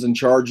 another one's in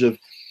charge of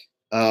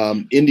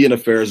Indian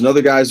affairs,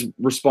 another guy's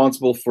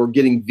responsible for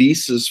getting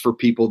visas for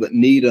people that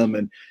need them,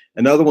 and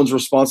another one's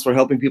responsible for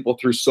helping people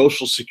through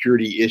social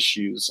security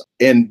issues.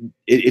 And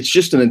it's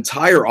just an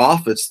entire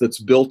office that's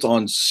built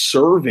on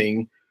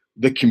serving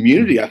the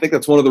community. I think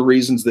that's one of the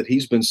reasons that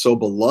he's been so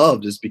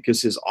beloved, is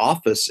because his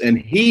office and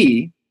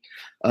he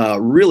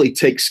really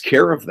takes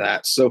care of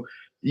that. So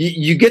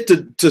you get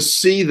to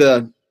see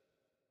the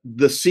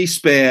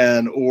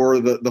C-SPAN or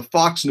the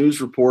Fox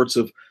News reports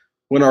of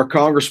when our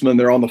congressmen,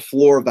 they're on the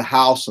floor of the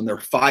House and they're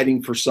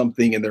fighting for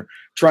something and they're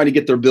trying to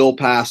get their bill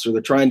passed, or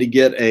they're trying to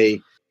get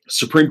a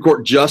Supreme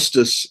Court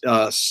justice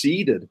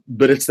seated.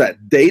 But it's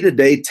that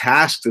day-to-day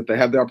task that they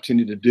have the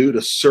opportunity to do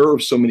to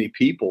serve so many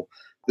people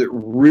that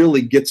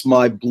really gets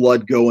my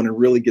blood going and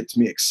really gets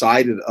me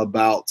excited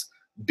about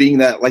being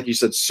that, like you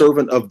said,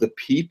 servant of the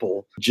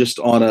people, just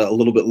on a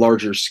little bit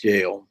larger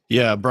scale.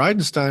 Yeah,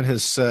 Bridenstine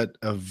has set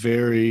a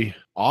very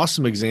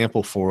awesome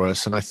example for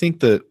us. And I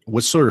think that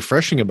what's so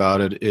refreshing about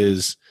it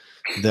is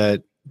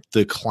that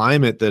the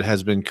climate that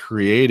has been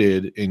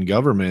created in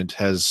government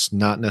has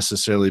not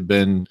necessarily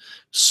been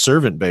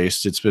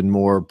servant-based. It's been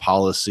more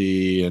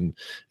policy and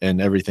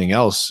everything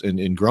else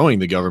in growing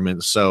the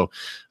government. So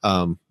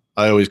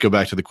I always go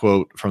back to the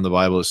quote from the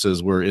Bible. It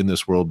says, we're in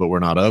this world, but we're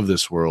not of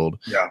this world.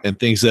 Yeah. And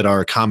things that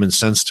are common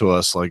sense to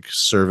us, like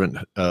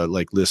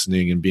like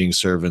listening and being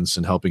servants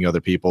and helping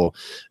other people,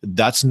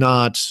 that's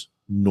not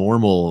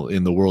normal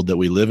in the world that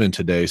we live in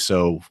today.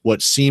 So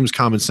what seems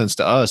common sense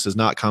to us is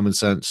not common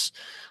sense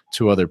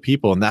to other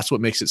people. And that's what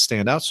makes it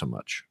stand out so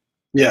much.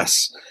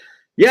 Yes.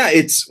 Yeah,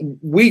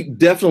 we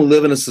definitely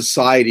live in a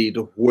society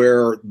to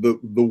where the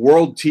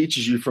world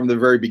teaches you from the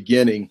very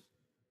beginning,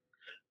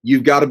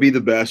 you've got to be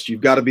the best,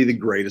 you've got to be the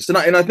greatest. And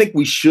I think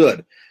we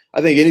should.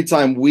 I think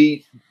anytime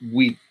we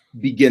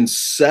begin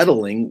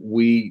settling,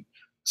 we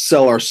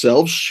sell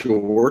ourselves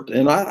short.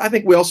 And I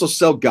think we also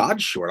sell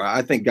God short.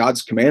 I think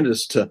God's commanded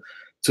us to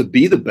to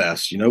be the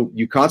best.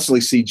 You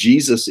constantly see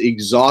Jesus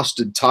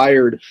exhausted,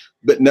 tired,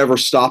 but never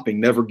stopping,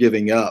 never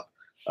giving up.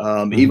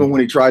 Even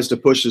when he tries to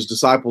push his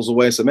disciples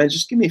away, I said, man,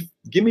 just give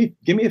me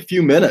a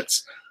few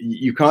minutes.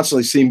 You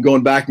constantly see him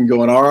going back and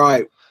going, all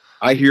right,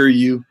 I hear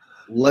you.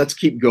 Let's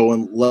keep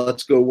going.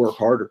 Let's go work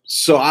harder.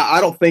 So I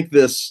don't think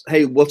this,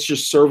 hey, let's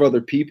just serve other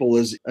people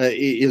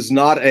is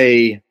not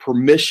a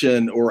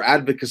permission or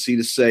advocacy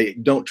to say,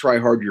 don't try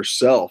hard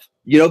yourself.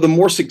 The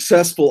more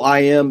successful I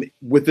am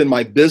within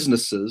my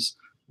businesses,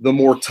 the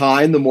more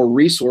time, the more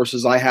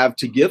resources I have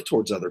to give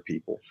towards other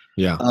people.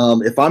 Yeah.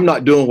 If I'm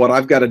not doing what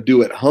I've got to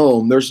do at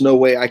home, there's no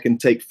way I can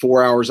take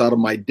 4 hours out of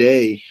my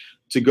day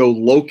to go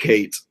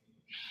locate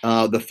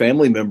the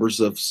family members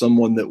of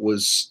someone that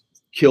was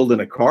killed in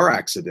a car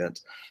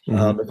accident.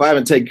 If I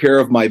haven't taken care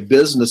of my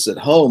business at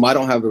home, I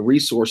don't have the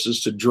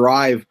resources to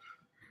drive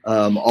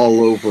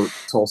all over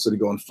Tulsa to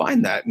go and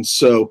find that. And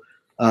so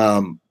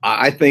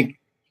I think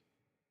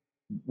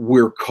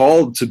we're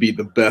called to be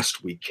the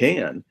best we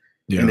can.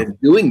 Yeah. And in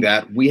doing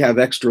that, we have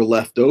extra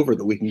left over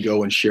that we can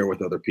go and share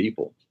with other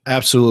people.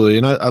 Absolutely.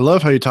 And I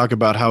love how you talk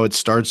about how it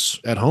starts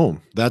at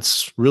home.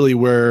 That's really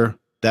where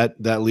that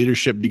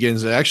leadership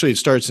begins. Actually, it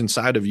starts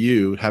inside of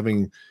you,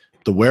 having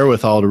the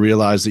wherewithal to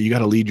realize that you got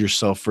to lead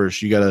yourself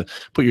first. You got to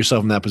put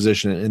yourself in that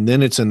position, and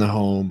then it's in the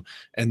home,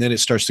 and then it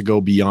starts to go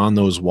beyond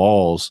those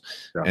walls.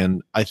 Yeah.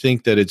 And I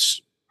think that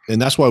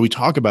and that's why we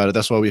talk about it.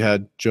 That's why we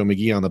had Joe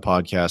McGee on the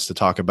podcast to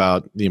talk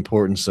about the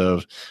importance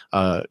of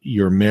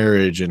your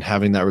marriage and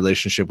having that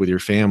relationship with your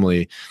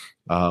family.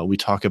 We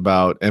talk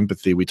about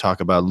empathy. We talk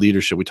about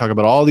leadership. We talk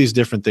about all these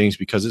different things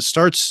because it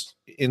starts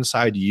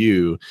inside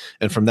you.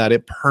 And from that,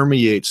 it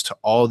permeates to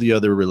all the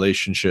other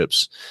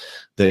relationships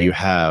that you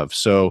have.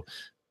 So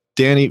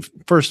Danny,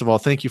 first of all,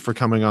 thank you for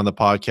coming on the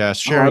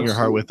podcast, sharing your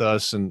heart with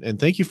us. And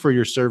thank you for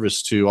your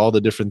service to all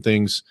the different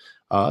things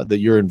that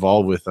you're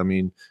involved with. I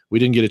mean, we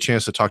didn't get a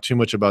chance to talk too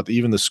much about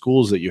even the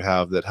schools that you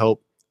have that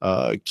help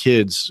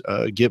kids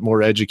get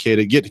more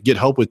educated, get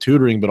help with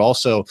tutoring, but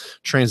also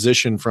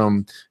transition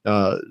from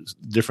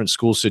different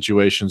school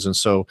situations. And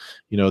so,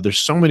 there's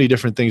so many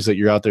different things that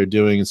you're out there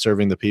doing and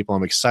serving the people.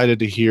 I'm excited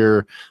to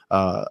hear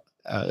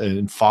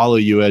and follow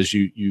you as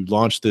you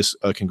launch this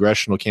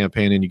congressional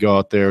campaign and you go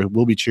out there.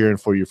 We'll be cheering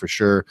for you for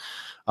sure.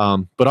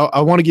 But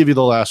I want to give you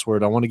the last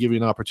word. I want to give you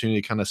an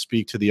opportunity to kind of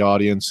speak to the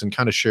audience and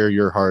kind of share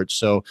your heart.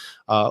 So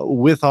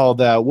with all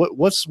that,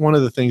 what's one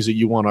of the things that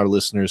you want our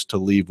listeners to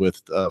leave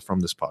with from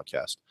this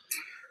podcast?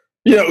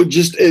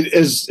 Just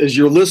as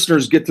your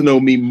listeners get to know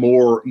me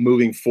more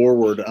moving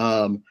forward,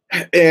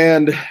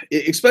 and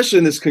especially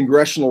in this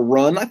congressional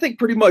run, I think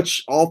pretty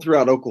much all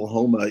throughout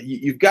Oklahoma,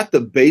 you've got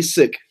the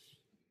basic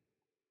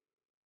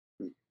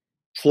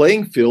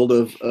playing field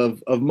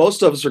of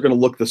most of us are going to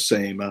look the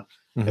same.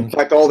 In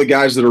fact, all the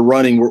guys that are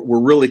running, we're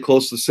really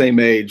close to the same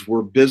age.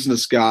 We're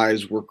business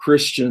guys. We're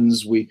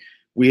Christians. We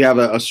have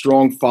a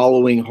strong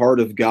following, heart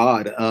of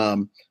God.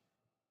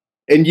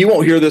 And you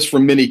won't hear this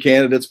from many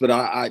candidates, but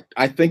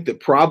I think that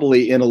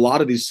probably in a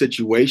lot of these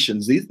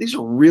situations, these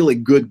are really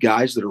good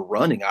guys that are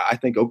running. I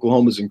think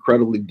Oklahoma is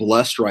incredibly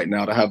blessed right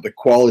now to have the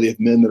quality of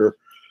men that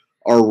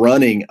are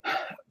running.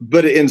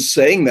 But in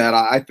saying that,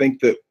 I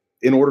think that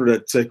in order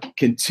to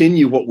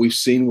continue what we've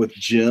seen with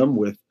Jim,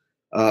 with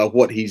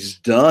what he's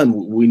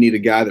done, we need a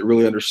guy that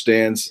really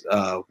understands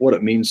what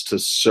it means to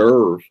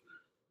serve.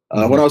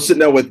 When I was sitting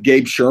there with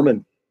Gabe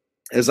Sherman,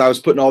 as I was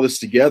putting all this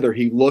together,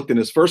 he looked and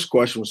his first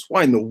question was,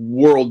 why in the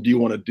world do you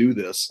want to do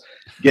this?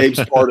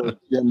 Gabe's part of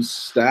Jim's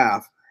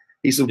staff.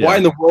 He said, why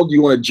in the world do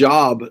you want a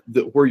job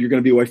where you're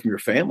going to be away from your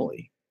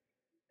family?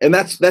 And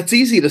that's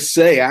easy to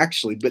say,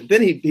 actually. But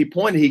then he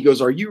pointed, he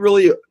goes, are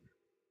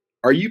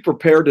you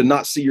prepared to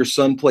not see your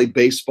son play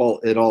baseball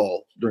at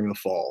all during the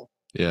fall?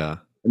 Yeah.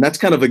 And that's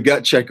kind of a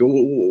gut check.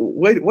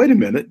 Wait a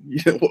minute.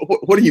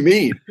 What do you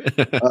mean?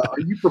 Are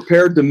you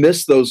prepared to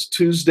miss those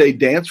Tuesday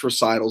dance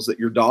recitals that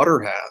your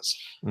daughter has?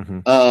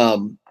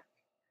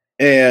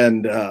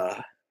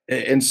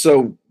 And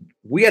so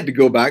we had to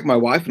go back, my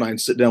wife and I,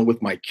 and sit down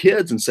with my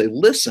kids and say,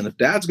 listen, if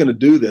Dad's going to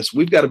do this,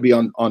 we've got to be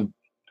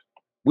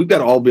we've got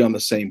to all be on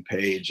the same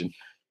page.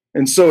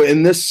 And so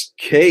in this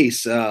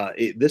case,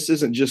 this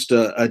isn't just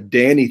a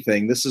Danny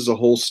thing. This is a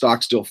whole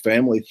Stockstill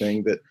family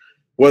thing, that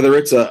whether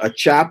it's a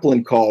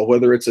chaplain call,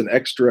 whether it's an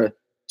extra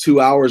 2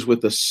 hours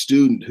with a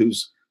student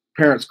whose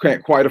parents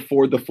can't quite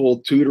afford the full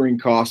tutoring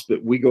cost,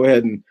 but we go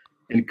ahead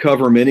and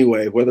cover them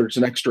anyway, whether it's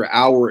an extra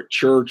hour at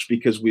church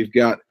because we've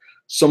got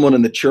someone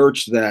in the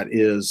church that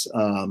is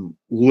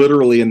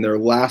literally in their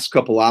last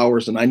couple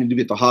hours and I need to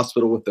be at the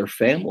hospital with their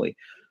family.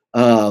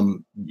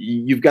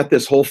 You've got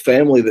this whole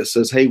family that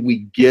says, hey,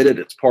 we get it.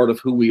 It's part of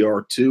who we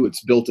are too.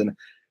 It's built in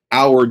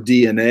our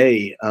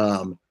DNA.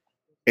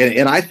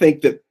 And I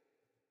think that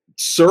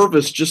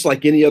service, just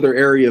like any other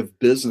area of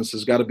business,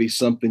 has got to be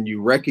something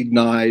you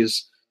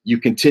recognize, you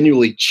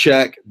continually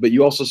check, but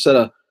you also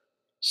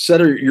set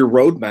your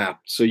roadmap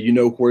so you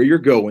know where you're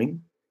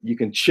going. you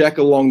can check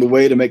along the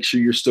way to make sure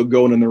you're still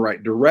going in the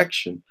right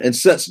direction, and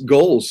sets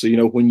goals. So,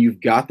 when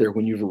you've got there,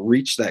 when you've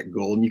reached that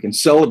goal, and you can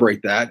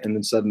celebrate that and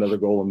then set another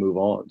goal and move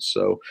on.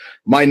 So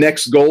my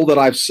next goal that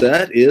I've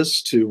set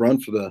is to run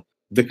for the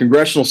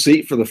congressional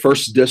seat for the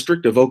 1st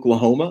District of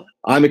Oklahoma.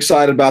 I'm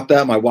excited about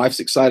that. My wife's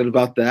excited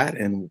about that.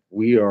 And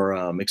we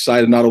are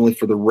excited not only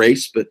for the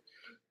race, but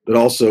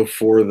also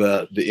for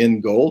the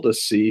end goal, to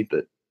see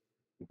that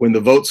when the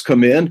votes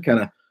come in,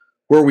 kind of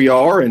where we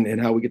are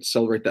and how we get to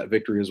celebrate that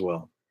victory as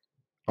well.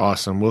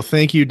 Awesome. Well,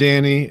 thank you,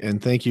 Danny,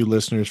 and thank you,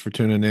 listeners, for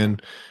tuning in,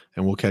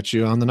 and we'll catch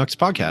you on the next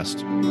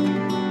podcast.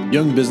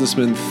 Young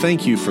businessmen,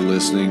 thank you for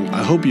listening.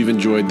 I hope you've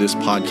enjoyed this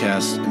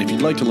podcast. And if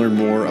you'd like to learn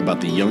more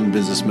about the Young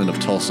Businessmen of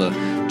Tulsa,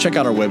 check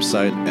out our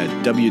website at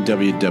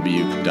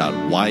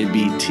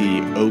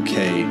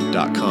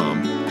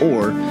www.ybtok.com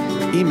or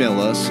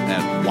email us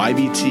at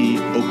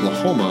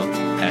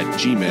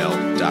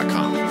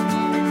ybtoklahoma@gmail.com.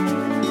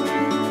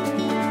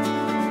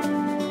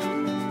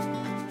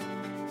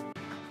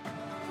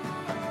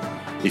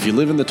 If you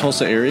live in the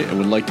Tulsa area and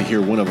would like to hear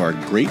one of our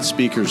great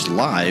speakers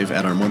live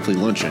at our monthly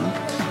luncheon,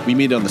 we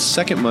meet on the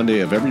second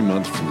Monday of every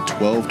month from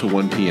 12 to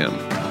 1 p.m.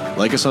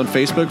 Like us on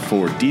Facebook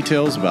for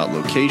details about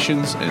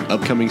locations and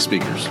upcoming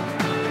speakers.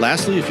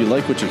 Lastly, if you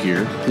like what you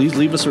hear, please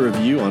leave us a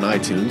review on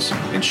iTunes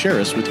and share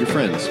us with your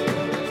friends.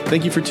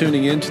 Thank you for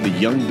tuning in to the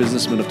Young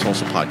Businessmen of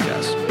Tulsa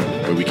podcast,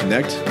 where we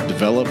connect,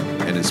 develop,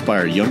 and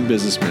inspire young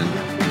businessmen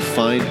to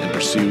find and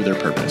pursue their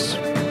purpose.